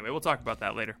 Anyway, we'll talk about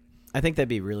that later. I think that'd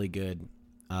be really good.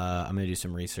 I'm going to do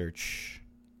some research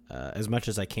as much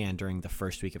as I can during the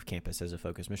first week of campus as a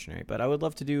focus missionary, but I would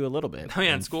love to do a little bit. Oh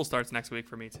yeah, and school starts next week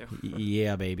for me too.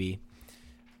 Yeah, baby.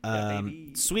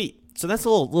 Sweet. So that's a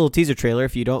little teaser trailer.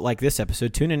 If you don't like this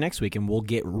episode, tune in next week and we'll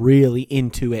get really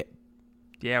into it.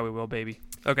 Yeah, we will, baby.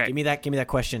 Okay. Give me that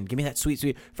question. Give me that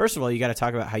sweet. First of all, you got to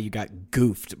talk about how you got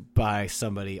goofed by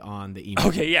somebody on the email.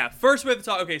 Okay, yeah. First we have to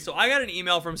talk. Okay, so I got an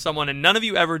email from someone, and none of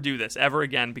you ever do this ever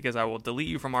again, because I will delete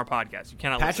you from our podcast. You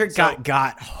cannot Patrick listen.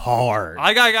 got hard.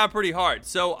 I got pretty hard.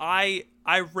 So I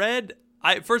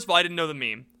first of all, I didn't know the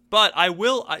meme, but I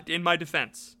will, in my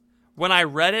defense, when I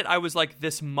read it, I was like,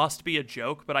 this must be a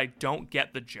joke, but I don't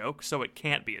get the joke, so it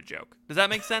can't be a joke. Does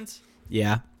that make sense?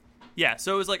 Yeah. Yeah,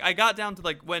 so it was like, I got down to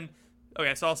like when...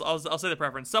 Okay, so I'll say the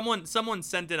preference. Someone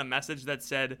sent in a message that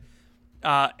said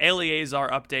Eleazar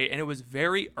update, and it was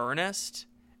very earnest,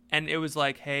 and it was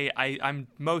like, hey, I'm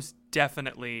most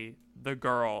definitely the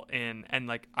girl in, and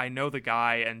like I know the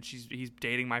guy, and he's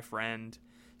dating my friend.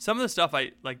 Some of the stuff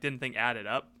I like didn't think added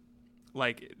up.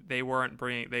 Like they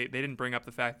didn't bring up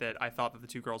the fact that I thought that the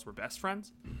two girls were best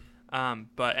friends.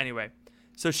 But anyway,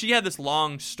 so she had this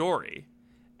long story,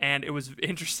 and it was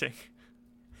interesting.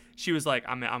 She was like,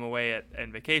 I'm away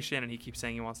on vacation, and he keeps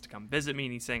saying he wants to come visit me,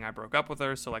 and he's saying I broke up with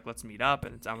her, so like let's meet up.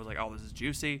 And I was like, oh, this is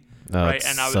juicy, right? It's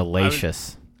and I was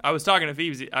salacious. I was talking to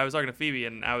Phoebe,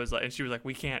 and I was like, and she was like,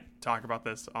 we can't talk about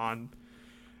this on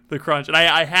the Crunch. And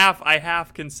I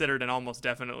half considered and almost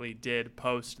definitely did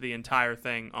post the entire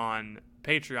thing on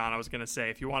Patreon. I was gonna say,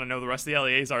 if you want to know the rest of the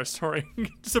Eleazar story,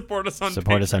 support us on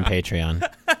Patreon.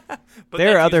 But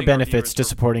there are other benefits to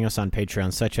supporting us on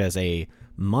Patreon, such as a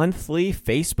monthly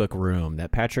Facebook room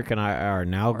that Patrick and I are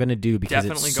now going to do, because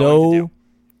it's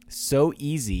so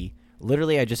easy.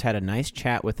 Literally, I just had a nice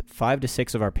chat with 5 to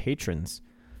 6 of our patrons.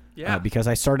 Yeah. Because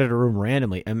I started a room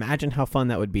randomly. Imagine how fun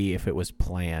that would be if it was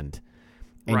planned.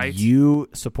 And right. You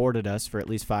supported us for at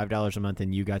least $5 a month,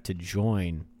 and you got to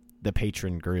join the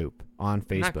patron group on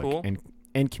Facebook. Cool?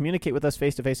 and communicate with us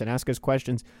face to face and ask us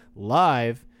questions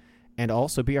live, and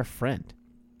also be our friend.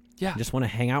 Yeah. I just want to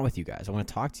hang out with you guys. I want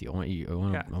to talk to you. I want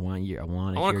to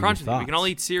crunch with you. We can all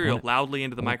eat cereal loudly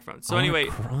into the microphone. So anyway,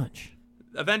 crunch.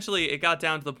 Eventually it got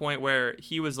down to the point where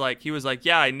he was like,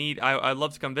 yeah, I'd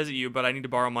love to come visit you, but I need to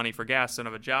borrow money for gas. I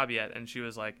don't have a job yet. And she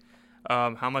was like,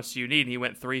 how much do you need? And he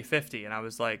went $3.50. And I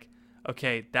was like,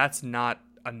 okay, that's not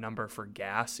a number for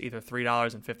gas, either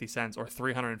 $3.50 or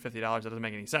 $350. That doesn't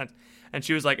make any sense. And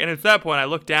she was like, and at that point I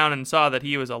looked down and saw that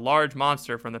he was a large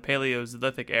monster from the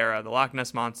Paleolithic era, the Loch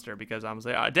Ness monster, because I was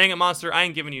like, dang it, monster, I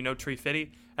ain't giving you no $3.50.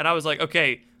 And I was like,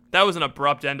 okay, that was an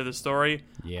abrupt end of the story.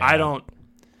 Yeah. I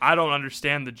don't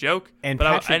understand the joke. And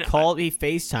but Patrick called me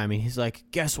FaceTime, and he's like,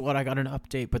 guess what, I got an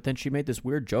update, but then she made this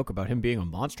weird joke about him being a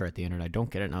monster at the end, and I don't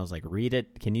get it. And I was like, read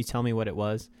it, can you tell me what it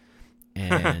was?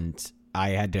 And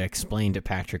I had to explain to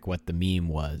Patrick what the meme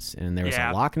was. And there was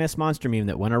a Loch Ness Monster meme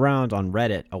that went around on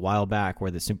Reddit a while back, where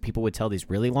people would tell these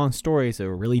really long stories that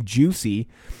were really juicy,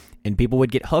 and people would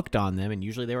get hooked on them, and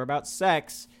usually they were about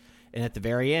sex. And at the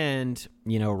very end,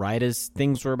 right as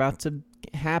things were about to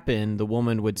happen, the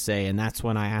woman would say, and that's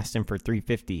when I asked him for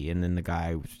 $3.50, and then the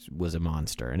guy was a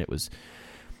monster. And it was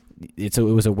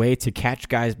a way to catch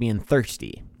guys being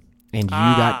thirsty. And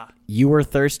you were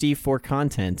thirsty for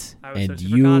content, and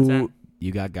you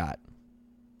got.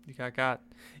 You got.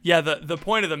 Yeah, the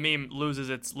point of the meme loses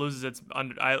its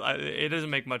it doesn't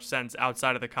make much sense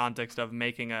outside of the context of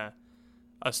making a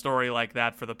story like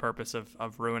that for the purpose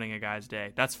of ruining a guy's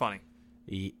day. That's funny.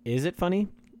 Is it funny?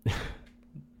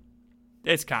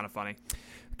 It's kind of funny.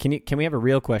 Can we have a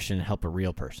real question and help a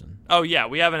real person? Oh yeah,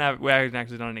 we haven't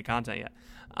actually done any content yet.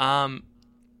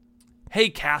 Hey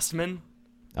Castman.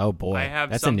 Oh boy,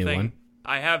 that's a new one.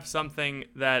 I have something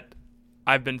that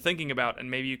I've been thinking about,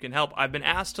 and maybe you can help. I've been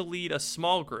asked to lead a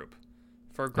small group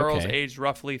for girls aged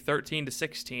roughly 13 to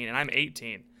 16, and I'm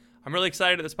 18. I'm really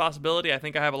excited at this possibility. I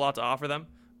think I have a lot to offer them,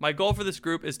 My goal for this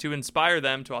group is to inspire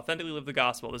them to authentically live the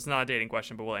gospel. This is not a dating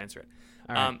question, but we'll answer it.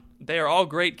 All right. They are all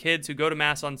great kids who go to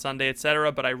Mass on Sunday,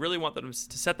 etc., but I really want them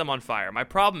to set them on fire. My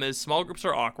problem is small groups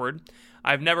are awkward.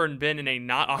 I've never been in a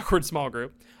not awkward small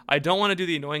group. I don't want to do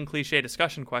the annoying cliche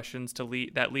discussion questions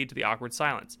that lead to the awkward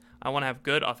silence. I want to have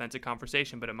good, authentic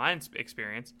conversation, but in my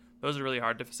experience, those are really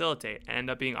hard to facilitate and end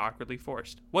up being awkwardly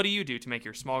forced. What do you do to make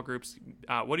your small groups?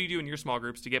 What do you do in your small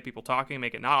groups to get people talking,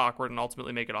 make it not awkward, and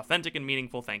ultimately make it authentic and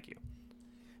meaningful? Thank you.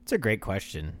 It's a great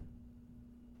question.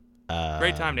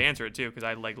 Great time to answer it too, because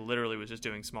I literally was just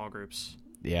doing small groups.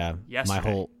 Yeah,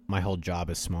 yesterday. my whole job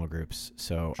is small groups,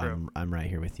 so True. I'm right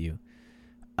here with you.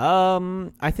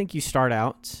 I think you start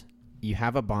out, you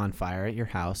have a bonfire at your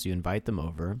house, you invite them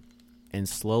over, and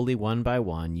slowly, one by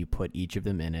one, you put each of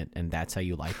them in it, and that's how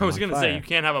you light them I was going gonna to say you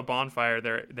can't have a bonfire.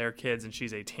 They're kids, and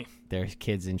she's 18. They're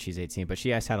kids, and she's 18, but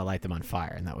she asked how to light them on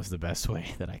fire, and that was the best way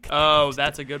that I could. Oh,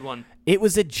 that's a good one. It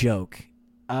was a joke.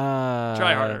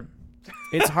 Try harder.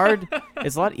 It's hard.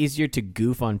 It's a lot easier to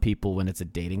goof on people when it's a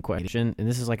dating question, and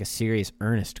this is like a serious,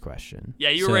 earnest question. Yeah,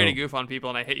 you were ready to goof on people,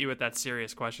 and I hit you with that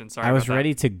serious question. Sorry, I was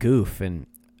ready to goof, and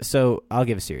so I'll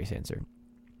give a serious answer.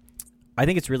 I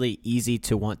think it's really easy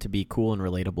to want to be cool and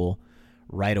relatable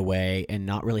right away and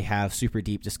not really have super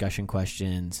deep discussion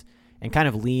questions and kind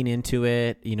of lean into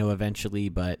it, eventually.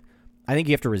 But I think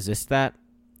you have to resist that,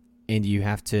 and you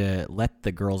have to let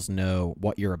the girls know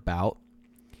what you're about.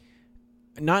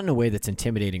 Not in a way that's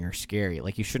intimidating or scary.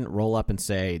 Like, you shouldn't roll up and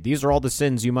say, these are all the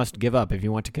sins you must give up if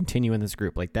you want to continue in this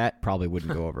group. Like, that probably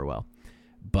wouldn't go over well.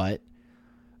 But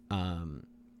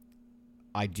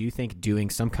I do think doing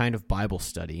some kind of Bible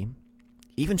study,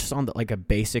 even just on a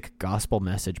basic gospel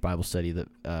message Bible study,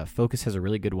 that Focus has a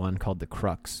really good one called The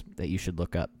Crux that you should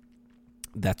look up.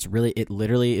 It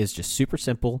literally is just super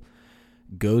simple,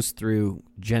 goes through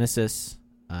Genesis,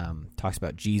 talks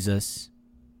about Jesus,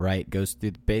 right? Goes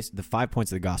through the 5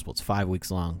 points of the gospel. It's 5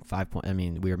 weeks long.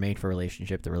 We were made for a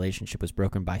relationship. The relationship was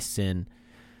broken by sin.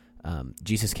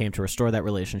 Jesus came to restore that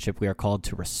relationship. We are called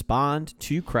to respond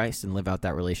to Christ and live out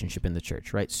that relationship in the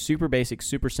church, right? Super basic,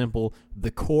 super simple,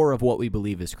 the core of what we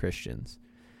believe as Christians.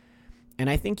 And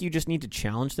I think you just need to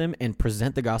challenge them and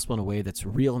present the gospel in a way that's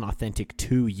real and authentic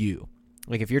to you.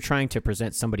 Like, if you're trying to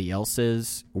present somebody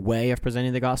else's way of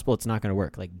presenting the gospel, it's not going to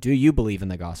work. Like, do you believe in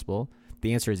the gospel?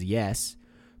 The answer is yes.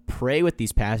 Pray with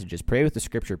these passages. Pray with the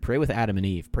scripture. Pray with Adam and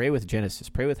Eve. Pray with Genesis.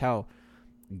 Pray with how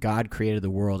God created the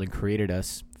world and created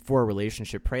us for a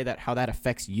relationship. Pray that how that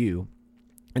affects you,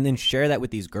 and then share that with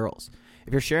these girls.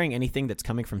 If you're sharing anything that's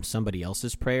coming from somebody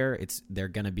else's prayer, they're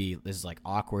going to be, this is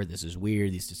awkward, this is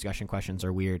weird, these discussion questions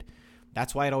are weird.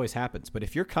 That's why it always happens. But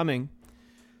if you're coming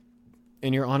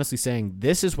and you're honestly saying,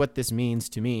 this is what this means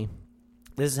to me,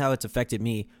 this is how it's affected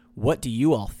me, what do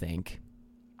you all think?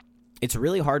 It's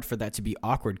really hard for that to be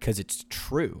awkward because it's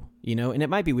true, and it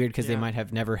might be weird because they might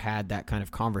have never had that kind of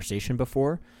conversation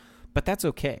before, but that's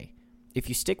okay. If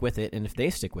you stick with it, and if they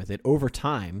stick with it, over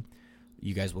time,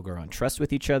 you guys will grow on trust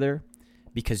with each other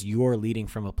because you're leading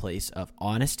from a place of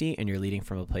honesty and you're leading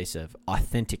from a place of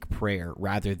authentic prayer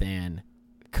rather than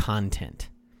content.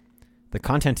 The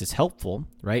content is helpful,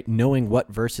 right? Knowing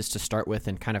what verses to start with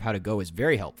and kind of how to go is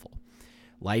very helpful.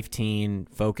 Life Teen,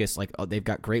 Focus, they've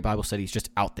got great Bible studies just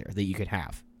out there that you could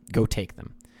have. Go take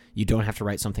them. You don't have to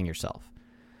write something yourself.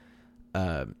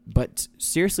 But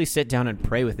seriously sit down and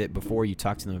pray with it before you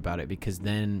talk to them about it, because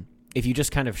then if you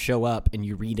just kind of show up and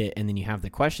you read it and then you have the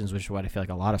questions, which is what I feel like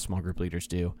a lot of small group leaders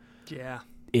do,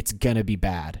 it's going to be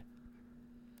bad.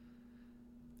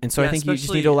 And so I think you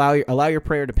just need to allow your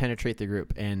prayer to penetrate the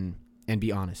group and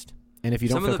be honest. And if you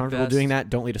don't feel comfortable doing that,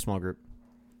 don't lead a small group.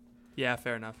 Yeah,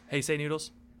 fair enough. Hey, say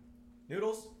noodles.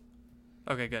 Noodles?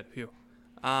 Okay, good. Phew.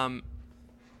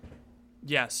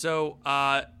 Yeah, so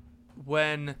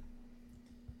when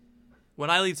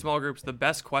I lead small groups, the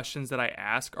best questions that I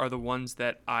ask are the ones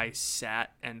that I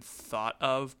sat and thought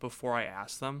of before I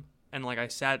asked them. And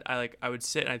I would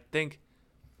sit and I think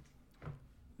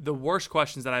the worst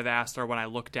questions that I've asked are when I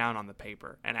look down on the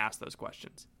paper and ask those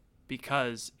questions,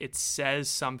 because it says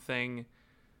something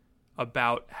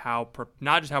about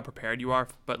not just how prepared you are,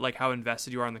 but how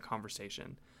invested you are in the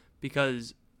conversation.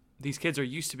 Because these kids are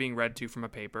used to being read to from a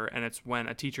paper, and it's when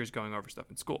a teacher is going over stuff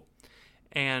in school.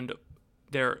 And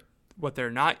what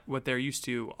they're used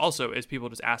to also is people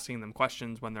just asking them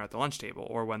questions when they're at the lunch table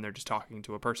or when they're just talking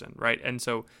to a person, right? And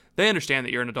so they understand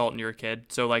that you're an adult and you're a kid,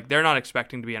 so they're not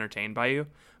expecting to be entertained by you,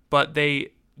 but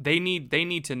they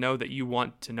need to know that you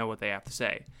want to know what they have to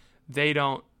say. They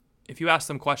don't. If you ask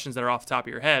them questions that are off the top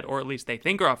of your head, or at least they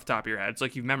think are off the top of your head, it's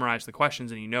like you've memorized the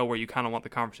questions and you know where you kind of want the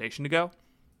conversation to go,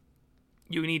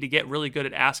 you need to get really good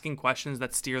at asking questions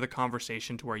that steer the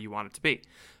conversation to where you want it to be.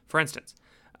 For instance,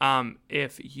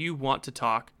 if you want to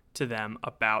talk to them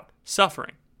about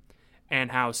suffering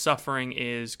and how suffering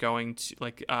is going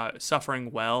to,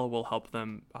 suffering well will help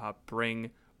them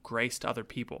bring grace to other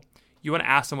people. You want to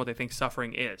ask them what they think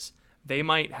suffering is. They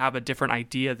might have a different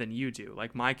idea than you do.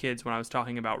 Like my kids, when I was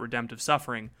talking about redemptive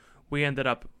suffering, we ended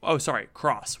up,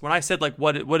 cross. When I said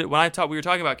when we were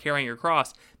talking about carrying your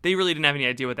cross, they really didn't have any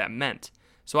idea what that meant.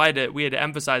 So we had to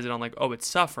emphasize it on it's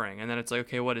suffering. And then it's like,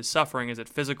 okay, what is suffering? Is it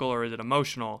physical or is it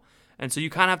emotional? And so you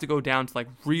kind of have to go down to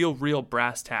real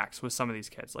brass tacks with some of these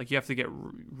kids. Like you have to get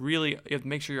you have to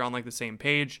make sure you're on the same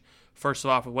page. First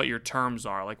off, with what your terms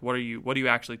are, what are you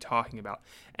actually talking about?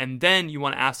 And then you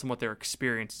want to ask them what their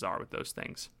experiences are with those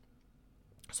things.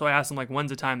 So I asked them when's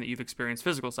the time that you've experienced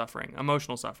physical suffering,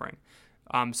 emotional suffering?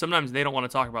 Sometimes they don't want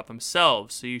to talk about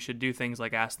themselves, so you should do things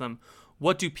like ask them,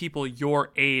 what do people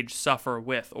your age suffer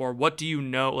with? Or what do you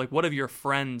know, what have your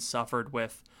friends suffered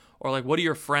with? Or what do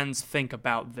your friends think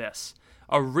about this?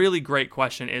 A really great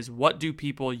question is, what do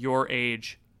people your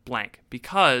age blank?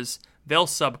 Because they'll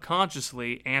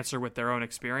subconsciously answer with their own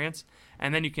experience.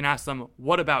 And then you can ask them,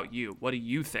 what about you? What do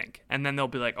you think? And then they'll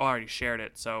be like, oh, I already shared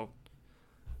it, so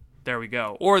there we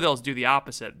go. Or they'll do the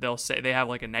opposite. They'll say they have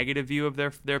a negative view of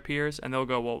their peers, and they'll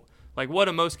go, well, what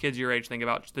do most kids your age think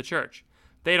about the church?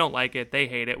 They don't like it. They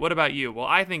hate it. What about you? Well,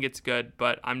 I think it's good,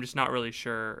 but I'm just not really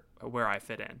sure where I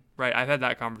fit in. Right? I've had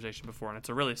that conversation before, and it's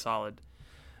a really solid,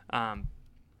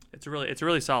 it's a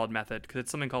really solid method because it's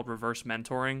something called reverse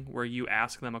mentoring, where you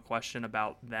ask them a question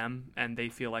about them, and they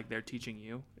feel like they're teaching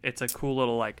you. It's a cool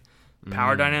little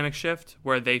power dynamic shift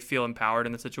where they feel empowered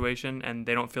in the situation, and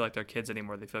they don't feel like they're kids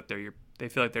anymore. They feel like they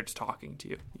feel like they're just talking to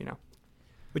you.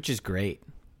 Which is great.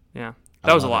 Yeah.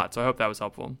 That was a lot, so I hope that was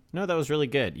helpful. No, that was really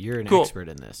good. You're an expert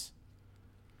in this.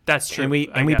 That's true.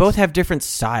 And we both have different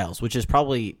styles, which is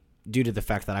probably due to the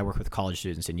fact that I work with college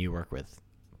students and you work with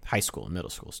high school and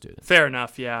middle school students. Fair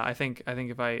enough. Yeah. I think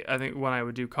when I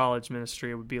would do college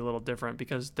ministry, it would be a little different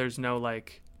because there's no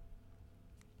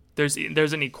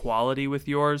there's an equality with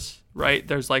yours, right?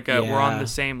 There's we're on the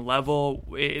same level.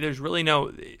 There's really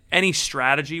any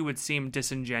strategy would seem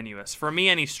disingenuous. For me,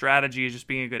 any strategy is just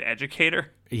being a good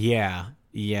educator. Yeah.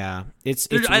 It's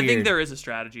I think there is a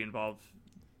strategy involved,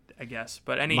 I guess.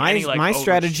 But my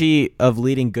strategy of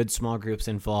leading good small groups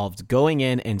involved going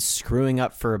in and screwing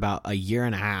up for about a year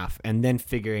and a half and then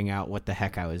figuring out what the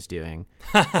heck I was doing.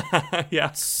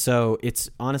 Yeah. So it's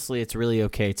really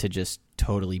okay to just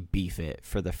totally beef it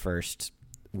for the first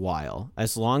while.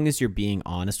 As long as you're being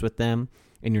honest with them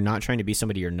and you're not trying to be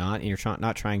somebody you're not, and you're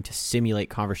not trying to simulate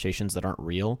conversations that aren't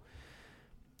real,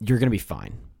 you're going to be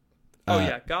fine.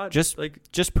 God.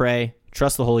 Just pray,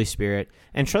 trust the Holy Spirit,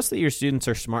 and trust that your students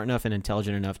are smart enough and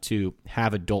intelligent enough to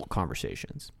have adult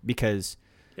conversations. Because,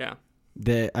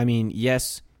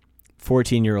 yes,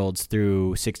 14-year-olds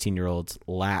through 16-year-olds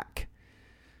lack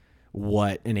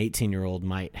what an 18-year-old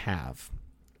might have,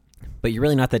 but you're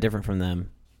really not that different from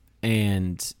them,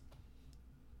 and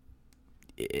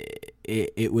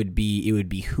it would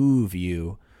behoove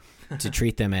you to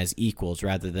treat them as equals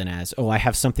rather than as, I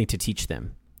have something to teach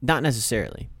them. Not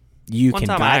necessarily. You can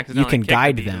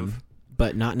guide them,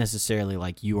 but not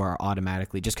necessarily you are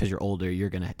automatically, just because you're older,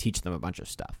 you're going to teach them a bunch of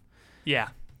stuff. Yeah.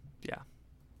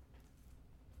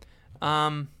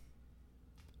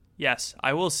 Yes,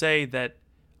 I will say that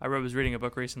I was reading a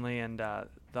book recently, and the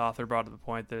author brought up the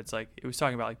point that it's it was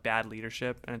talking about bad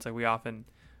leadership, and it's we often,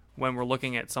 when we're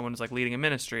looking at someone who's leading a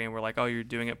ministry, and we're oh, you're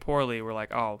doing it poorly, we're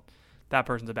oh, that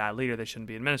person's a bad leader, they shouldn't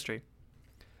be in ministry.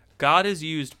 God has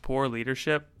used poor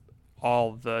leadership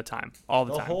all the time.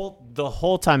 The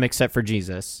whole time except for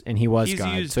Jesus, and he's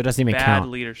God, so it doesn't even count. Bad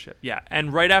leadership, yeah.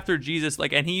 And right after Jesus,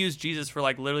 and he used Jesus for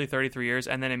literally 33 years,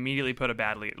 and then immediately put a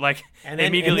bad leader, and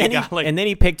then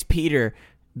he picked Peter,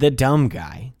 the dumb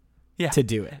guy, to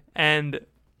do it, and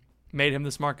made him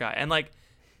the smart guy,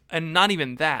 and not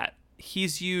even that.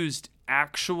 He's used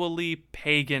actually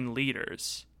pagan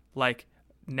leaders, he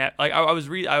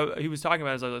was talking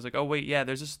about it, I was oh wait, yeah,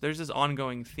 there's this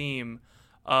ongoing theme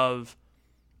of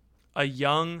a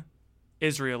young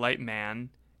Israelite man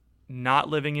not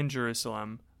living in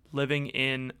Jerusalem, living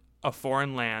in a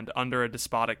foreign land under a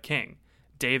despotic king.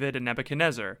 David and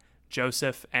Nebuchadnezzar,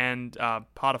 Joseph and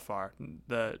Potiphar,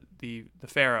 the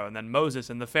Pharaoh, and then Moses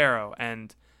and the Pharaoh,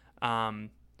 and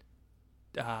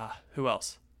who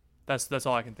else? That's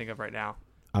all I can think of right now.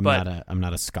 I'm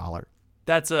not a scholar.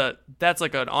 That's an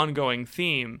ongoing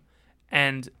theme,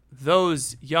 and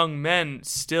those young men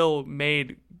still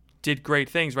did great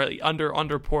things, right?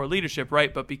 Under poor leadership,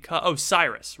 right? But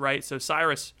Cyrus, right? So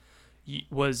Cyrus,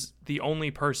 was the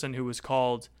only person who was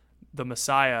called the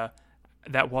Messiah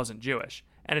that wasn't Jewish.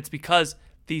 And it's because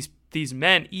these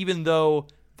men, even though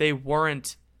they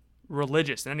weren't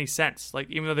religious in any sense, like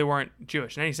even though they weren't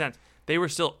Jewish in any sense, they were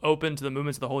still open to the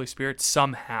movements of the Holy Spirit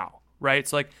somehow, right?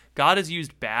 So like God has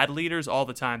used bad leaders all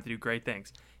the time to do great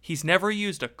things. He's never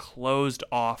used a closed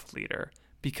off leader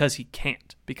because he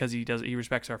can't, because he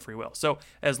respects our free will. So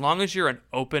as long as you're an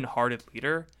open-hearted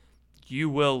leader, you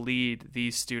will lead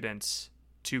these students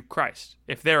to Christ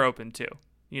if they're open to,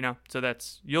 so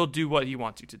you'll do what he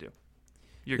wants you to do.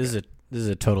 This is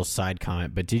a total side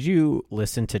comment, but did you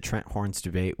listen to Trent Horn's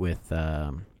debate with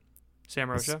Sam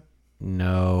Rocha?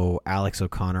 No, Alex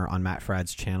O'Connor on Matt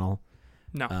Fradd's channel?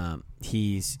 No.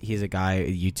 He's a guy,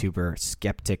 a YouTuber,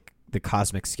 skeptic, the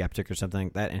cosmic skeptic or something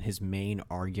like that, and his main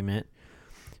argument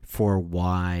for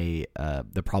why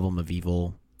the problem of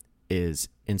evil is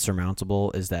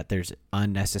insurmountable is that there's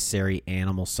unnecessary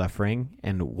animal suffering,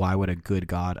 and why would a good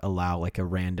God allow like a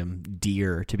random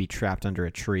deer to be trapped under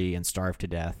a tree and starve to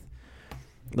death?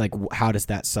 Like, how does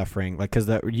that suffering, like, because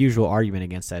the usual argument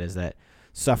against that is that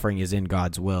suffering is in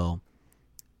God's will,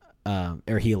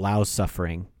 or he allows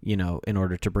suffering, in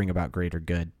order to bring about greater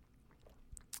good.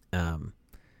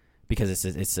 Because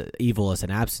it's evil is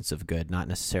an absence of good, not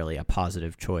necessarily a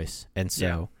positive choice. And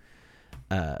so,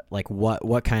 like,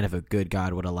 what kind of a good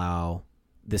God would allow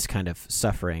this kind of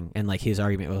suffering? And like his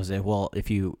argument was, well, if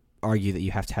you argue that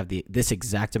you have to have this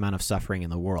exact amount of suffering in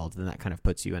the world, then that kind of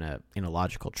puts you in a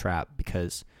logical trap,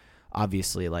 because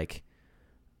obviously, like,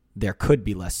 there could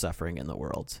be less suffering in the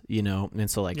world,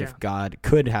 And so, like, if God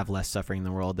could have less suffering in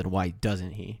the world, then why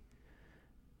doesn't he?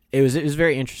 It was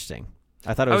very interesting.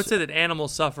 I would say that animal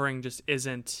suffering just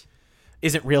isn't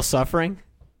real suffering.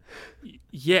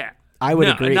 Yeah, I would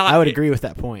agree. I would agree with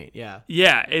that point. Yeah.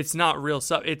 Yeah, it's not real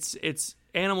it's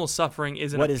animal suffering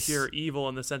isn't pure evil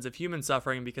in the sense of human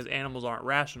suffering, because animals aren't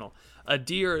rational. A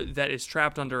deer that is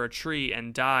trapped under a tree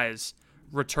and dies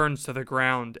returns to the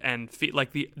ground and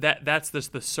that's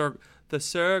the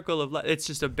circle of life. It's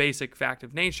just a basic fact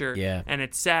of nature. Yeah. And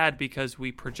it's sad because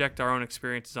we project our own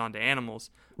experiences onto animals.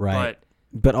 Right.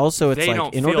 But also, it's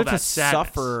like, in order to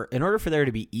suffer, in order for there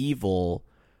to be evil,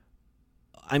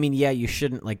 I mean, yeah, you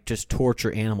shouldn't like just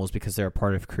torture animals because they're a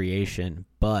part of creation,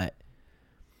 but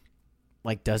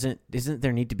like, isn't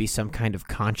there need to be some kind of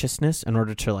consciousness in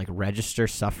order to like register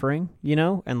suffering,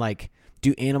 And like,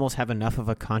 do animals have enough of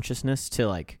a consciousness to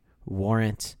like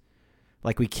warrant,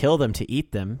 like, we kill them to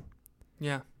eat them?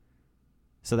 Yeah.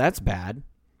 So that's bad.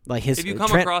 Like, if you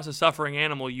come across a suffering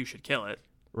animal, you should kill it.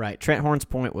 Right. Trent Horn's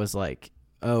point was like,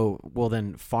 oh, well,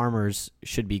 then farmers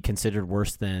should be considered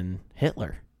worse than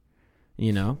Hitler,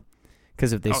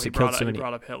 because if they killed so many. He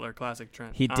brought up Hitler, classic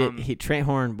Trent. He did. Trent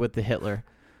Horn with the Hitler.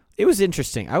 It was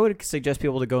interesting. I would suggest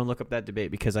people to go and look up that debate,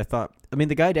 because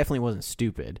the guy definitely wasn't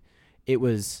stupid. It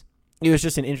was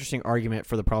just an interesting argument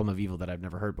for the problem of evil that I've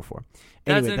never heard before.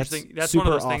 Anyway, that's interesting. That's one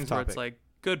of those things where it's like,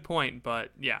 good point, but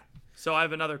yeah. So I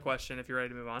have another question if you're ready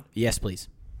to move on. Yes, please.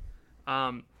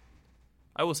 I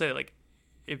will say, like,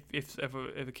 if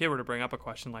a kid were to bring up a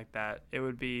question like that, it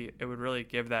would really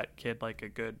give that kid like a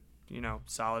good,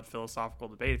 solid philosophical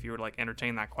debate if you were to like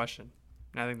entertain that question.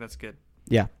 And I think that's good.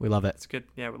 Yeah, we love it. It's good.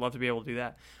 Yeah, we'd love to be able to do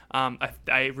that.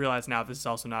 I realize now this is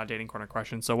also not a dating corner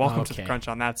question, so welcome to the crunch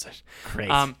on that session.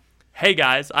 Great. Hey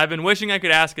guys, I've been wishing I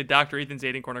could ask a Dr. Ethan's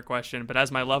dating corner question, but as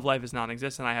my love life is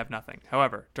non-existent, I have nothing.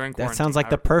 However, during quarantine... That sounds like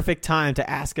the perfect time to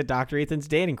ask a Dr. Ethan's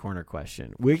dating corner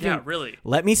question. Really.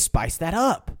 Let me spice that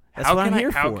up. That's what I'm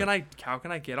here for. How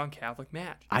can I get on Catholic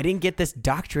Match? I didn't get this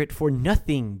doctorate for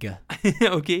nothing.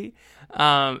 Okay.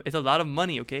 It's a lot of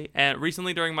money, okay? And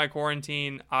recently during my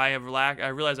quarantine, I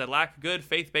realized I lack good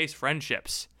faith-based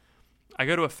friendships. I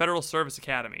go to a Federal Service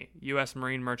Academy, U.S.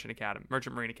 Merchant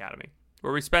Marine Academy,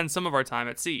 where we spend some of our time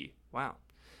at sea. Wow.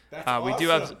 That's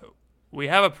awesome. We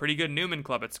have a pretty good Newman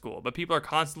Club at school, but people are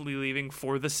constantly leaving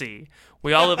for the sea.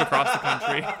 We all live across the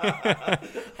country,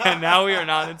 and now we are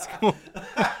not in school.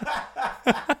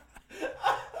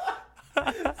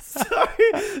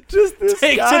 Sorry, just this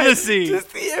Take guy, to the sea.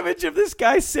 Just the image of this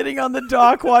guy sitting on the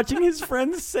dock watching his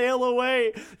friends sail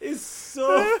away is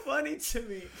so funny to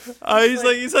me.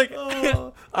 He's like,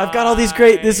 oh, I've got all these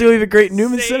great. This will be a great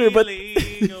Newman Center, but.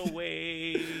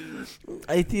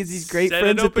 I think these great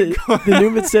friends at the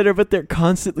Newman Center, but they're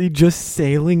constantly just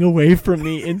sailing away from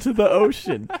me into the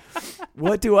ocean.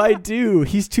 What do I do?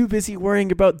 He's too busy worrying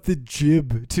about the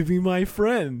jib to be my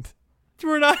friend.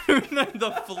 We're not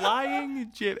the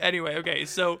flying jib. Anyway, okay,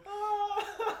 so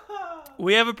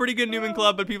we have a pretty good Newman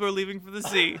Club, but people are leaving for the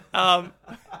sea.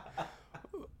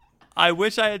 I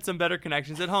wish I had some better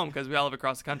connections at home because we all live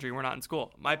across the country and we're not in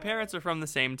school. My parents are from the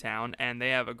same town, and they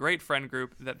have a great friend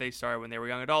group that they started when they were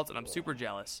young adults, and I'm super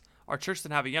jealous. Our church does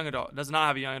not have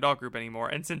a young adult group anymore,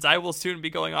 and since I will soon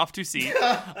be going off to sea,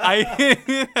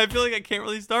 I feel like I can't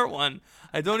really start one.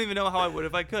 I don't even know how I would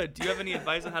if I could. Do you have any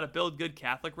advice on how to build good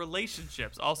Catholic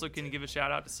relationships? Also, can you give a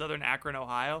shout out to Southern Akron,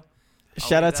 Ohio?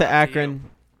 Shout out to Akron.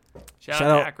 Shout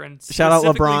out to Akron. Shout out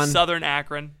Specifically LeBron. Southern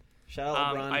Akron. Shout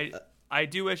out LeBron. I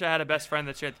do wish I had a best friend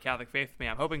that shared the Catholic faith with me.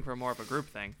 I'm hoping for more of a group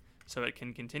thing so it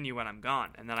can continue when I'm gone,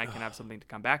 and then I can have something to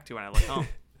come back to when I look home.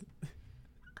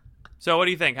 So what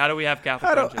do you think? How do we have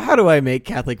Catholic friendships? How do I make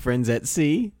Catholic friends at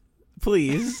sea?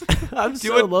 Please. I'm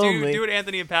so lonely. Do what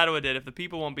Anthony and Padua did. If the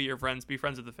people won't be your friends, be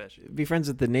friends with the fish. Be friends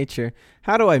with the nature.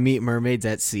 How do I meet mermaids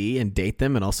at sea and date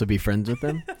them and also be friends with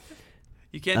them?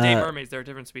 You can't date mermaids. They're a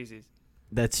different species.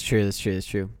 That's true.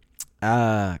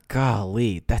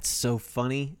 Golly, that's so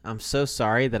funny. I'm so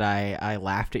sorry that I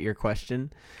laughed at your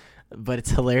question, but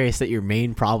it's hilarious that your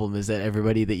main problem is that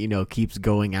everybody that you know keeps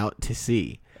going out to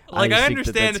sea. Like, I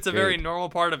understand it's a very normal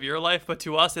part of your life, but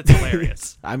to us, it's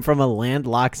hilarious. I'm from a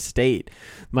landlocked state.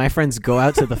 My friends go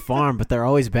out to the farm, but they're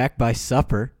always back by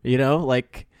supper, you know?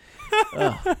 Like,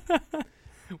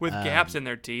 with gaps in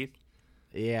their teeth.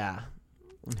 Yeah.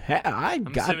 I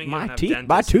got my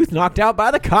my tooth knocked out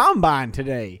by the combine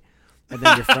today. And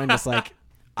then your friend is like,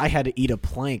 I had to eat a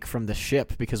plank from the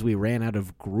ship because we ran out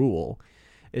of gruel.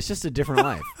 It's just a different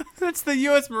life. That's the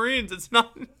U.S. Marines. It's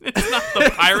not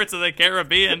the Pirates of the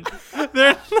Caribbean.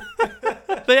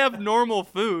 They have normal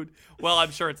food. Well,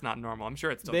 I'm sure it's not normal. I'm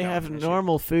sure it's still. They have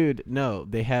normal food. No,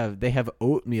 they have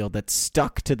oatmeal that's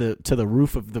stuck to the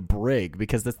roof of the brig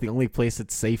because that's the only place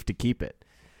it's safe to keep it.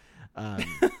 I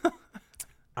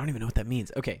don't even know what that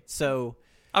means. Okay, so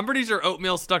I'm pretty sure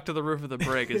oatmeal stuck to the roof of the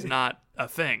brig is not a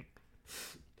thing.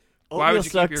 Why would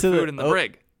you keep your food in the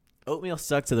brig? Oatmeal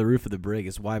stuck to the roof of the brig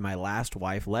is why my last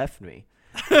wife left me.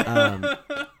 What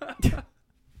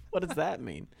does that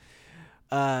mean?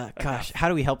 Gosh, how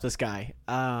do we help this guy?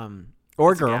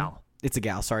 Or girl. Gal. It's a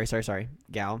gal. Sorry.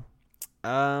 Gal.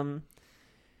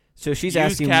 So she's Use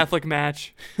asking Catholic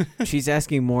match. She's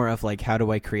asking more of like, how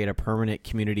do I create a permanent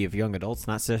community of young adults,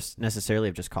 not necessarily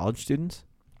of just college students?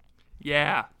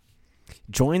 Yeah.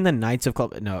 Join the Knights of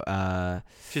Columbus. No,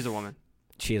 she's a woman.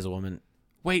 She is a woman.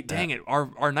 Wait, dang it!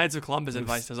 Our Knights of Columbus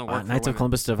advice doesn't work. Knights of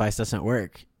Columbus advice doesn't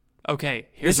work. Okay,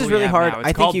 this is really hard. It's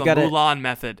I think you got the Mulan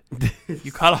method.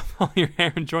 You cut off all your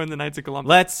hair and join the Knights of Columbus.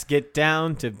 Let's get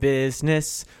down to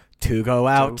business to go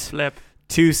out to flip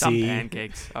to some see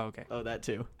pancakes. Oh, okay. Oh, that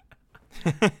too.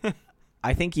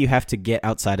 I think you have to get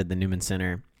outside of the Newman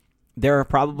Center. There are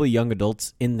probably young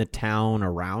adults in the town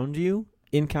around you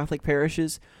in Catholic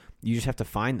parishes. You just have to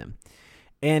find them.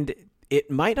 And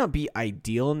it might not be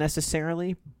ideal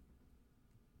necessarily,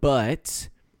 but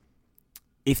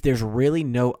if there's really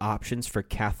no options for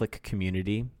Catholic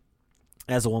community,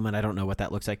 as a woman, I don't know what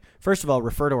that looks like. First of all,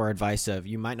 refer to our advice of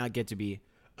you might not get to be,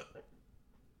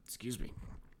 excuse me,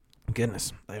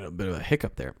 goodness, I had a bit of a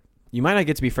hiccup there. You might not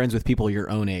get to be friends with people your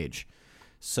own age.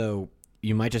 So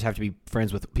you might just have to be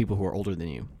friends with people who are older than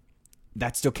you.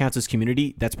 That still counts as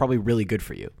community. That's probably really good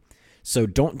for you. So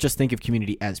don't just think of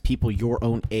community as people your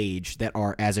own age that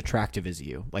are as attractive as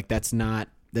you. Like that's not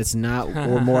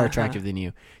or more attractive than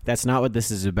you. That's not what this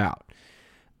is about.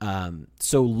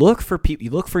 So look for people.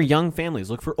 Look for young families.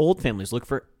 Look for old families. Look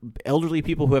for elderly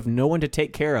people who have no one to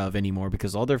take care of anymore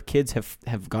because all their kids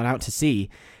have gone out to sea,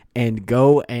 and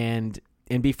go and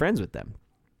be friends with them.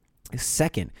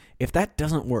 Second, if that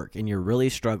doesn't work and you're really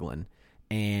struggling,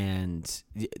 and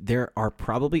there are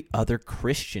probably other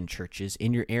Christian churches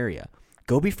in your area,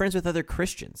 go be friends with other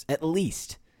Christians, at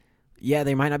least. Yeah,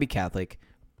 they might not be Catholic,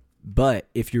 but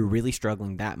if you're really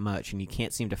struggling that much and you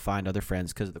can't seem to find other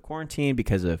friends because of the quarantine,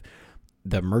 because of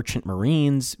the Merchant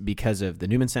Marines, because of the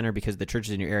Newman Center, because of the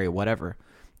churches in your area, whatever,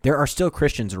 there are still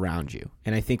Christians around you.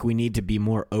 And I think we need to be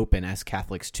more open as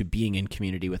Catholics to being in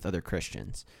community with other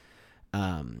Christians,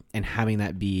 and having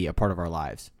that be a part of our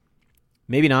lives.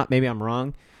 Maybe not. Maybe I'm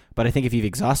wrong. But I think if you've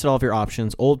exhausted all of your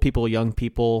options, old people, young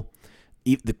people,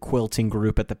 the quilting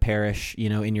group at the parish,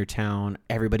 in your town,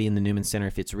 everybody in the Newman Center,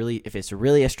 if it's really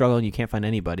a struggle and you can't find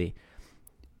anybody,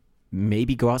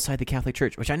 maybe go outside the Catholic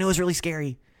Church, which I know is really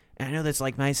scary. And I know that's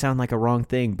might sound like a wrong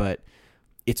thing, but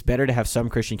it's better to have some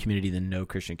Christian community than no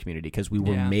Christian community because we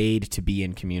were made to be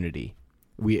in community.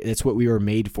 That's what we were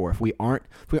made for. If we aren't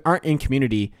in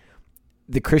community,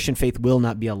 the Christian faith will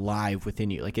not be alive within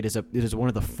you. Like it is one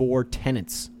of the 4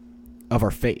 tenets of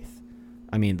our faith.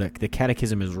 I mean, the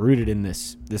Catechism is rooted in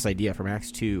this idea from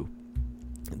Acts 2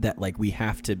 that we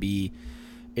have to be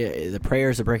the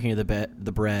prayers, the breaking of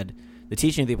the bread, the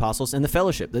teaching of the apostles, and the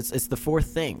fellowship. It's the fourth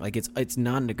thing. Like it's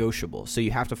non-negotiable. So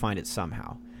you have to find it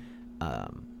somehow.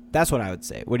 That's what I would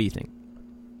say. What do you think?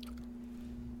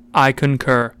 I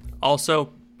concur.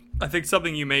 Also, I think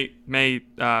something you may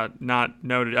not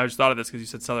noted. I just thought of this because you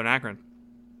said Southern Akron.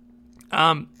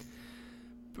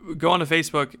 Go onto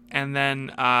Facebook and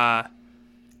then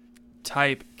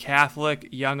type Catholic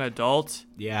young adult.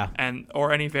 Yeah.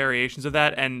 Or any variations of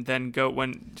that, and then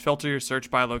filter your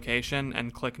search by location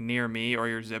and click near me or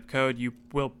your zip code.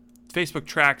 Facebook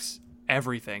tracks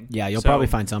everything. Yeah, you'll probably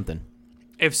find something.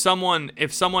 If someone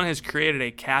has created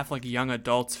a Catholic young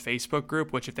adults Facebook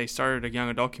group, which if they started a young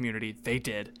adult community, they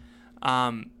did.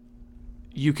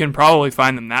 You can probably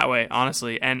find them that way,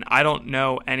 honestly. And I don't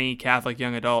know any Catholic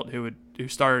young adult who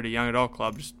started a young adult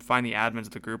club. Just find the admins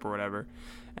of the group or whatever,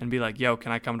 and be like, "Yo,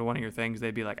 can I come to one of your things?"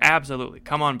 They'd be like, "Absolutely,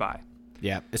 come on by."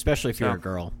 Yeah, especially if you're a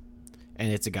girl,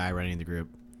 and it's a guy running the group.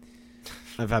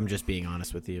 If I'm just being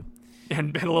honest with you,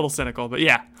 and a little cynical, but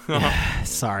yeah.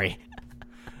 Sorry.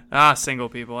 Single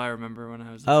people. I remember when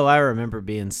I was. Oh, I remember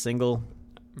being single.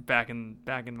 Back in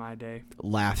my day.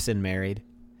 Laughs and married.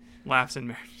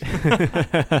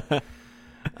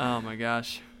 Oh my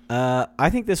gosh. I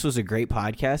think this was a great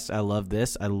podcast. I love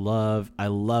this. I love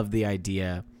the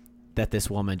idea that this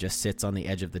woman just sits on the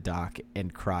edge of the dock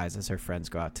and cries as her friends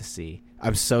go out to sea.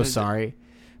 I'm so sorry,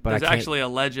 but there's actually a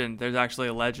legend. There's actually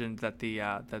a legend that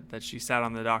that she sat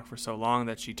on the dock for so long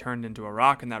that she turned into a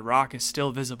rock, and that rock is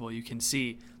still visible. You can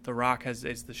see the rock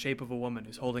is the shape of a woman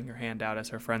who's holding her hand out as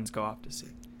her friends go off to sea.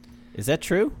 Is that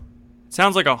true? It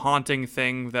sounds like a haunting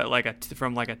thing that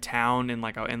from a town in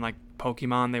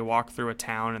Pokemon. They walk through a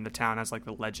town, and the town has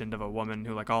the legend of a woman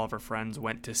who all of her friends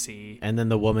went to sea. And then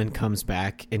the woman comes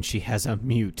back and she has a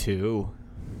Mewtwo.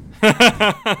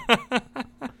 I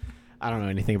don't know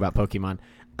anything about Pokemon.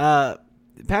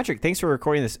 Patrick, thanks for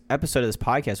recording this episode of this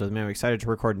podcast with me. I'm excited to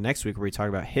record next week where we talk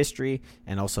about history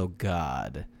and also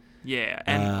God. Yeah,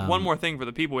 and one more thing for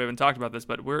the people, we haven't talked about this,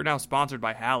 but we're now sponsored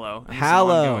by Hallow.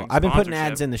 Hallow. I've been putting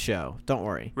ads in the show. Don't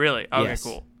worry. Really? Okay, yes.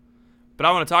 Cool. But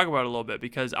I want to talk about it a little bit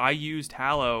because I used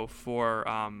Hallow for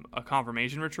a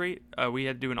confirmation retreat. We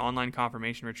had to do an online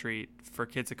confirmation retreat for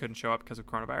kids that couldn't show up because of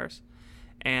coronavirus.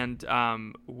 And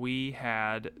we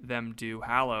had them do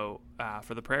Hallow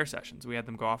for the prayer sessions. We had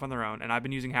them go off on their own. And I've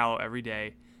been using Hallow every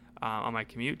day on my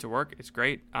commute to work. It's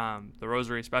great. The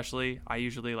rosary especially. I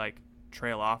usually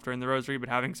trail off during the rosary, but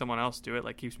having someone else do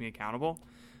it keeps me accountable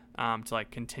to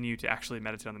continue to actually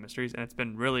meditate on the mysteries. And it's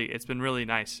been really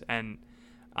nice. And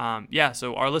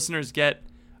so our listeners get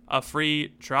a free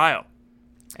trial,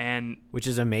 and which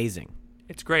is amazing.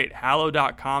 It's great.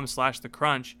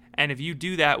 Hallow.com/thecrunch. And if you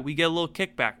do that, we get a little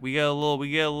kickback. We get a little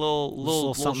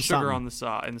sugar on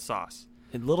the in the sauce.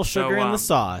 A little sugar in the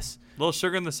sauce. Little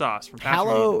sugar in the sauce from Patrick.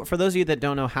 Hallow. For those of you that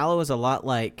don't know, Hallow is a lot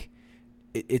like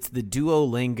it's the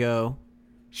Duolingo.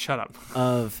 Shut up.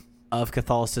 Of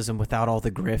Catholicism without all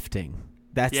the grifting.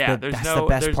 That's the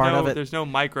best part of it. There's no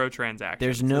microtransactions.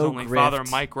 There's only grift. Father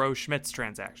Micro Schmitz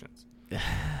transactions.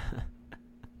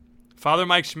 Father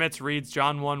Mike Schmitz reads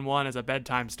John 1:1 as a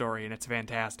bedtime story, and it's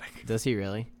fantastic. Does he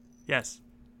really? Yes.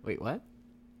 Wait, what?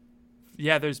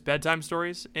 Yeah, there's bedtime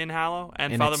stories in Hallow,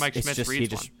 and Father Mike Schmitz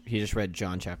reads one. He just read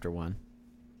John chapter 1.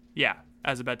 Yeah,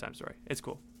 as a bedtime story. It's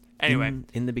cool. Anyway.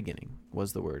 In the beginning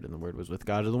was the Word, and the Word was with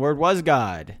God, and the Word was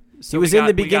God. So he was in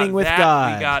the beginning with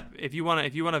God. If you want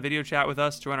a video chat with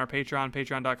us, join our Patreon,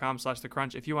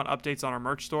 patreon.com/thecrunch. If you want updates on our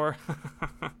merch store,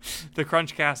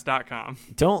 thecrunchcast.com.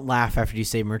 Don't laugh after you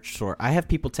say merch store. I have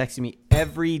people texting me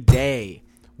every day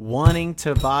wanting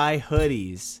to buy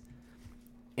hoodies,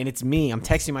 and it's me. I'm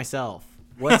texting myself.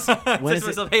 When is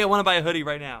it? Hey, I want to buy a hoodie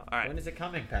right now. All right. When is it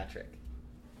coming, Patrick?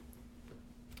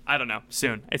 I don't know.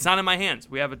 Soon. It's not in my hands.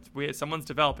 Someone's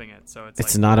developing it, so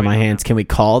it's not in my hands. Can we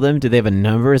call them? Do they have a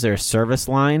number? Is there a service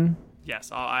line? Yes,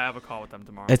 I have a call with them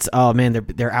tomorrow.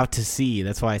 They're out to sea.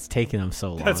 That's why it's taking them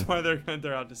so long. That's why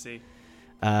they're out to sea.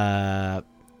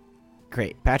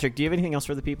 Great, Patrick. Do you have anything else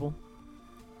for the people?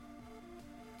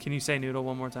 Can you say noodle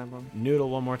one more time for me?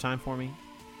 Noodle one more time for me.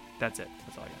 That's it.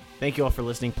 That's all I got. Thank you all for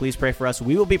listening. Please pray for us.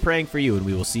 We will be praying for you, and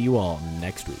we will see you all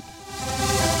next week.